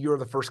 Because usually you're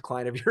the first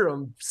client of your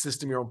own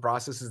system, your own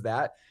process is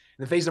that.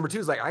 And then phase number 2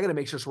 is I got to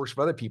make sure this works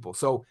for other people.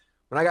 So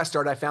when I got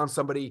started, I found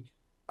somebody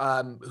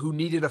who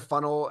needed a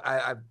funnel.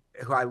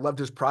 Who I loved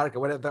his product. I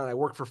went out there and I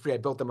worked for free. I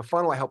built them a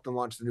funnel. I helped them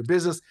launch the new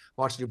business,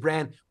 launch a new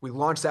brand. We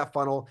launched that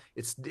funnel.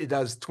 It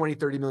does $20,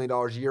 $30 million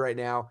a year right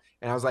now.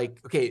 And I was like,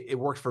 okay, it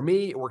worked for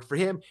me. It worked for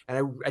him.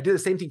 And I did the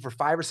same thing for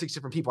 5 or 6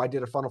 different people. I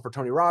did a funnel for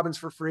Tony Robbins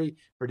for free,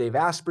 for Dave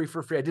Asprey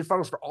for free. I did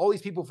funnels for all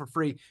these people for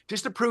free,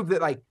 just to prove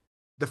that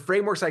the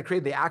frameworks I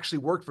created, they actually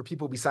worked for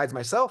people besides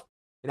myself.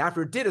 And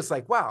after it did, it's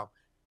like, wow,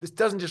 this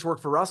doesn't just work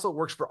for Russell. It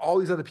works for all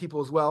these other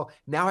people as well.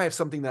 Now I have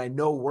something that I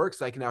know works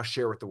that I can now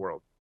share with the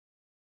world.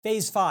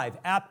 Phase 5,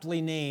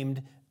 aptly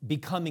named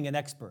becoming an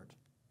expert.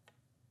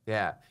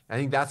 Yeah, I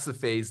think that's the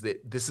phase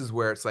that this is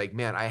where it's like,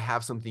 man, I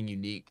have something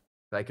unique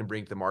that I can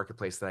bring to the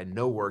marketplace that I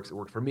know works. It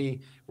worked for me,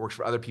 it works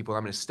for other people.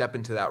 I'm going to step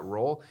into that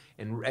role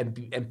and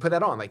put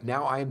that on.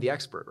 Now I am the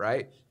expert,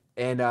 right?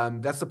 And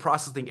that's the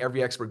process thing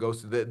every expert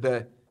goes through.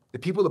 The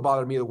people that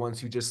bother me are the ones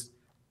who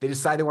they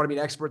decide they want to be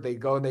an expert. They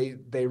go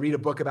and they read a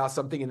book about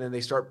something and then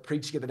they start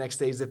preaching it the next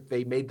day as if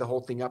they made the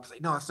whole thing up. It's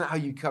like, no, that's not how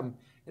you become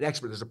an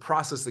expert. There's a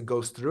process that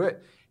goes through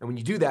it. And when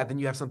you do that, then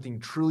you have something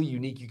truly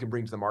unique you can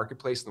bring to the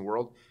marketplace and the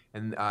world.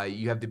 And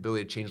you have the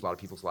ability to change a lot of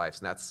people's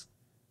lives. And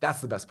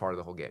that's the best part of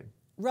the whole game.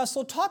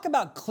 Russell, talk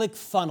about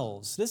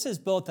ClickFunnels. This is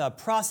both a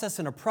process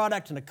and a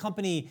product and a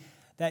company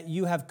that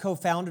you have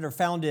co-founded or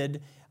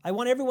founded. I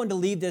want everyone to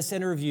leave this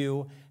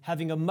interview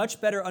having a much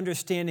better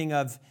understanding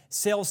of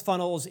sales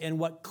funnels and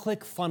what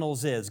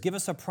ClickFunnels is. Give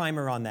us a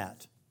primer on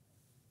that.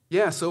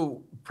 Yeah,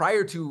 so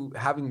prior to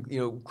having,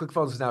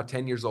 ClickFunnels is now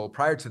 10 years old.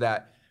 Prior to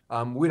that,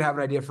 we'd have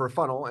an idea for a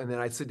funnel, and then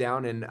I'd sit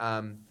down and,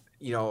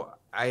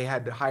 I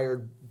had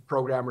hired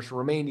programmers from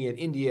Romania and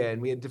India,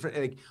 and we had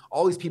different,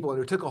 all these people,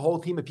 and it took a whole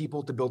team of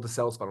people to build the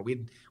sales funnel.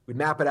 We'd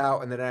map it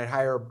out, and then I'd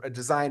hire a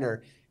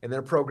designer, and then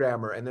a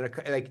programmer, and then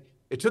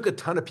it took a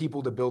ton of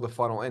people to build a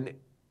funnel. And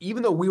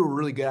even though we were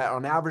really good at it,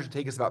 on average, it'd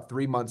take us about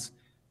 3 months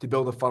to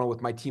build a funnel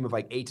with my team of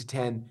 8 to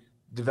 10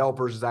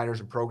 developers, designers,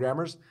 and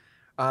programmers.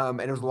 And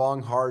it was a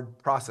long, hard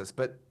process.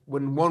 But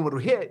when one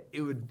would hit,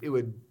 it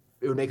would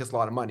make us a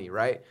lot of money,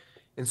 right?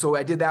 And so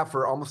I did that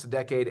for almost a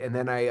decade. And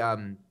then I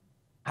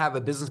have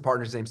a business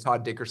partner, his name's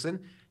Todd Dickerson,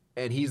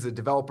 and he's a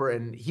developer.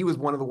 And he was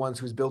one of the ones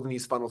who was building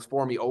these funnels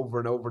for me over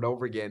and over and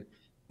over again.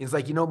 He's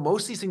like,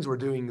 most of these things we're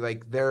doing,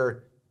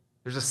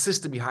 there's a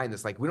system behind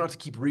this. We don't have to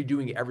keep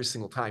redoing it every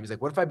single time. He's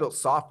like, what if I built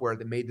software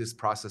that made this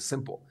process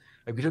simple?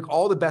 We took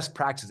all the best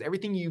practices,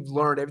 everything you've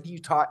learned, everything you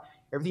taught,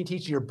 everything you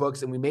teach in your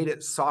books, and we made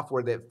it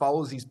software that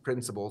follows these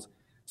principles.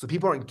 So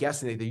people aren't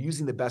guessing that they're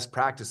using the best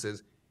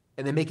practices,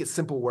 and they make it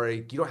simple where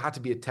you don't have to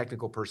be a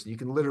technical person. You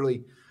can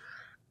literally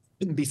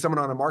be someone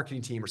on a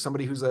marketing team or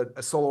somebody who's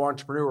a solo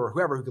entrepreneur or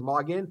whoever who can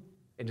log in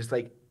and just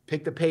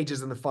pick the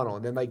pages in the funnel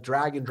and then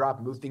drag and drop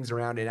and move things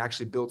around and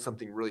actually build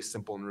something really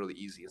simple and really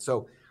easy. And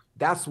so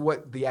that's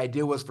what the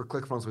idea was for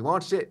ClickFunnels. We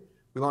launched it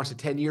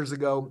 10 years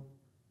ago.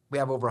 We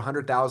have over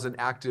 100,000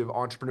 active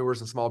entrepreneurs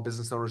and small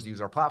business owners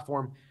use our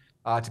platform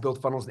to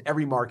build funnels in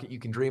every market you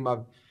can dream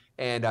of.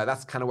 And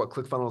that's kind of what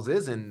ClickFunnels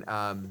is. And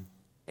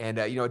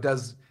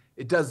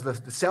it does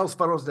the sales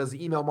funnels, does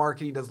the email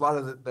marketing, does a lot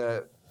of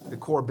the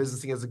core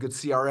business thing. It has a good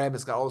CRM.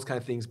 It's got all those kind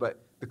of things.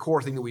 But the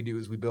core thing that we do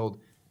is we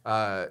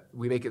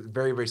make it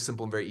very, very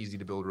simple and very easy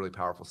to build really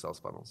powerful sales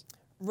funnels.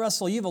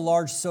 Russell, you have a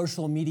large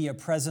social media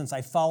presence.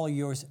 I follow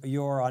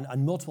you're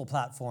on multiple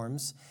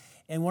platforms.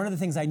 And one of the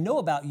things I know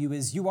about you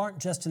is you aren't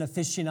just an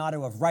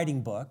aficionado of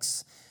writing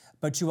books,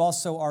 but you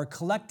also are a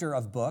collector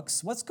of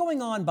books. What's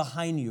going on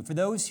behind you? For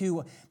those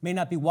who may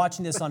not be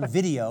watching this on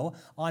video,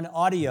 on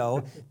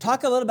audio,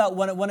 talk a little about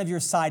one of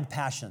your side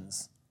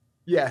passions.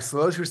 Yes, so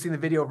those who are seeing the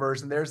video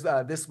version, there's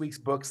this week's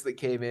books that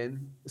came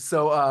in.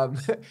 So,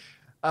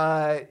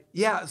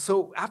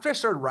 so after I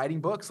started writing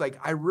books,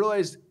 I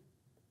realized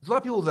there's a lot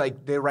of people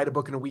they write a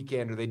book in a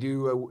weekend or they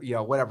do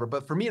whatever.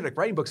 But for me,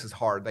 writing books is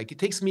hard. It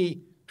takes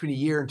me between 1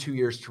 year and 2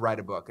 years to write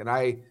a book, and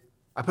I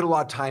put a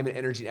lot of time and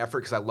energy and effort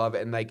because I love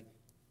it.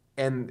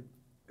 And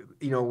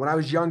when I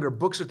was younger,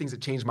 books are things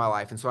that changed my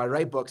life, and so I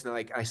write books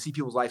and I see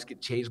people's lives get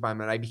changed by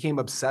them, and I became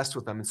obsessed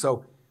with them. And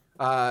so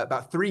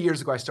about 3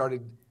 years ago, I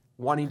started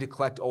wanting to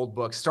collect old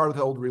books. Started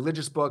with old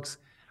religious books,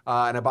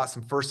 and I bought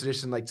some first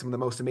edition, some of the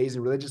most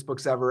amazing religious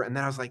books ever. And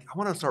then I was like, I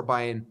want to start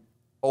buying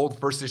old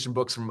first edition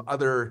books from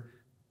other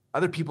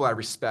other people I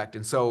respect.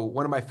 And so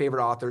one of my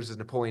favorite authors is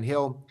Napoleon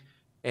Hill.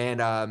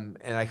 And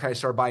I kind of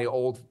started buying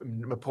old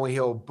Napoleon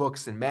Hill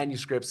books and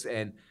manuscripts.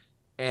 And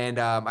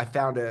I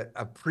found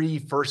a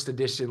pre-first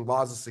edition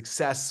Laws of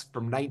Success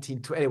from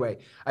 1920. Anyway,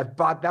 that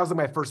was like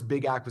my first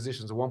big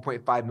acquisition, a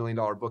 $1.5 million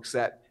book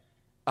set.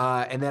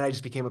 And then I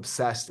just became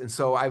obsessed. And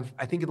so I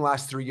think in the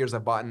last 3 years,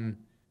 I've bought,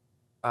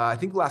 I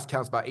think the last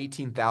count's about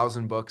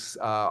 18,000 books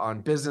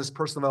on business,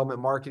 personal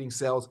development, marketing,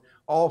 sales,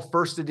 all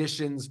first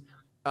editions.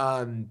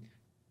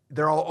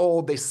 They're all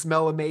old. They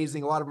smell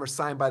amazing. A lot of them are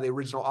signed by the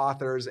original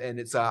authors. And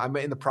it's I'm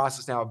in the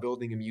process now of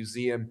building a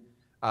museum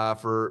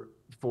for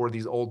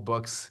these old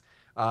books.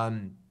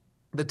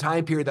 The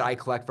time period that I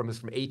collect from is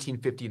from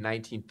 1850 to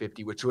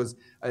 1950, which was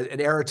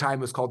an era of time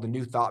was called the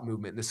New Thought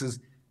Movement. This is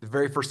the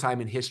very first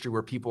time in history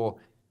where people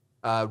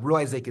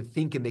realized they could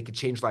think and they could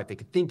change life. They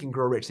could think and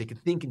grow rich. They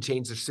could think and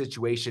change their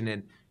situation.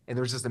 And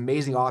there's just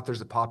amazing authors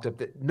that popped up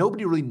that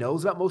nobody really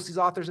knows about. Most of these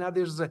authors now.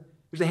 There's a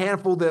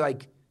handful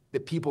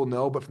that people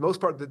know, but for the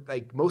most part,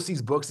 most of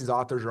these books, these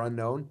authors are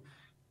unknown.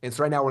 And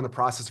so right now we're in the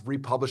process of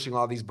republishing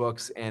all these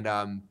books, and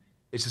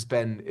it's just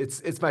been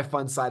it's my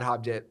fun side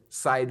hobby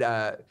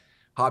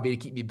to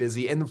keep me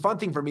busy. And the fun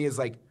thing for me is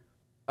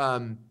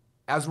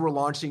as we're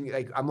launching,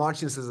 I'm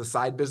launching this as a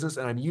side business,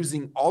 and I'm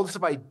using all the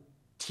stuff I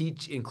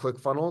teach in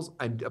ClickFunnels,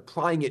 I'm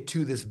applying it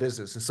to this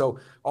business. And so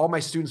all my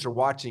students are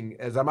watching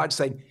as I'm not just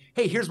saying,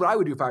 hey, here's what I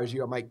would do if I was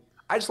you. I'm like,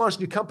 I just launched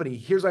a new company.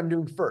 Here's what I'm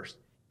doing first.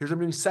 Here's what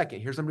I'm doing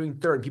second. Here's what I'm doing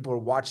third. And people are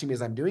watching me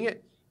as I'm doing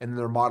it, and then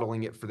they're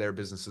modeling it for their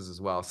businesses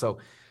as well. So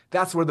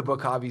that's where the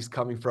book hobby is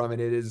coming from.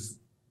 And it is,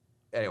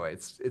 anyway,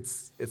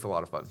 it's a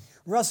lot of fun.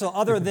 Russell,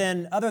 other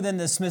than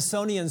the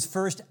Smithsonian's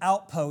first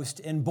outpost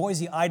in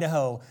Boise,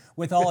 Idaho,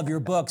 with all of your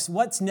books,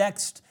 what's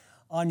next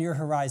on your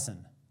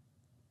horizon?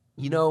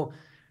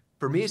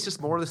 For me, it's just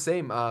more of the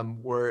same.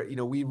 Where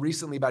we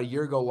recently, about a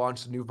year ago,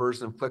 launched a new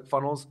version of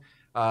ClickFunnels,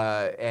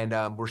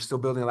 and we're still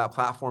building on that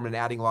platform and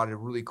adding a lot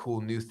of really cool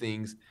new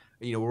things.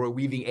 We're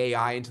weaving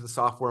AI into the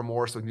software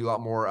more, so we can do a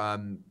lot more.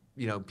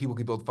 People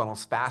can build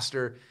funnels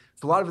faster.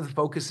 So a lot of the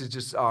focus is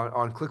just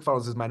on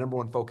ClickFunnels is my number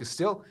one focus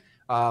still.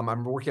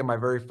 I'm working on my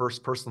very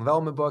first personal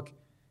development book,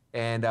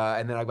 and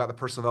then I've got the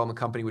personal development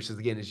company, which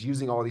is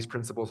using all these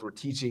principles. We're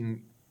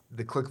teaching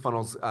the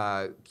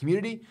ClickFunnels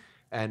community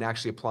and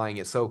actually applying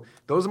it. So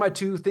those are my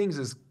two things: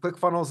 is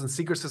ClickFunnels and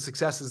Secrets to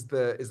Success is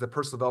the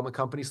personal development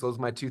company. So those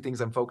are my two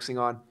things I'm focusing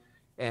on,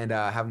 and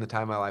having the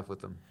time of my life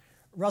with them.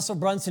 Russell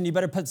Brunson, you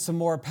better put some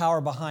more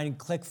power behind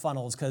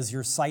ClickFunnels, because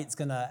your site's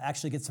going to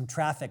actually get some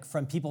traffic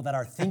from people that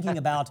are thinking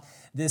about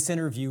this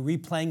interview,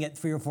 replaying it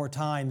 3 or 4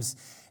 times,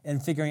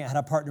 and figuring out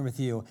how to partner with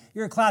you.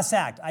 You're a class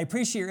act. I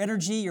appreciate your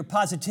energy. Your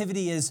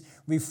positivity is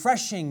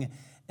refreshing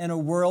in a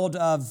world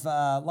of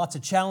lots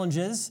of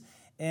challenges.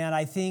 And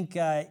I think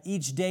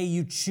each day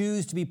you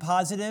choose to be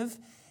positive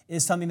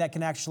is something that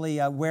can actually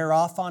wear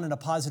off on in a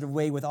positive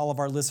way with all of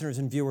our listeners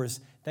and viewers.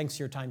 Thanks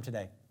for your time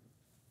today.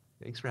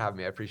 Thanks for having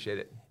me. I appreciate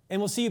it. And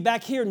we'll see you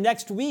back here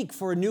next week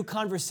for a new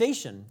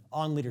conversation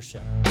on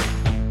leadership.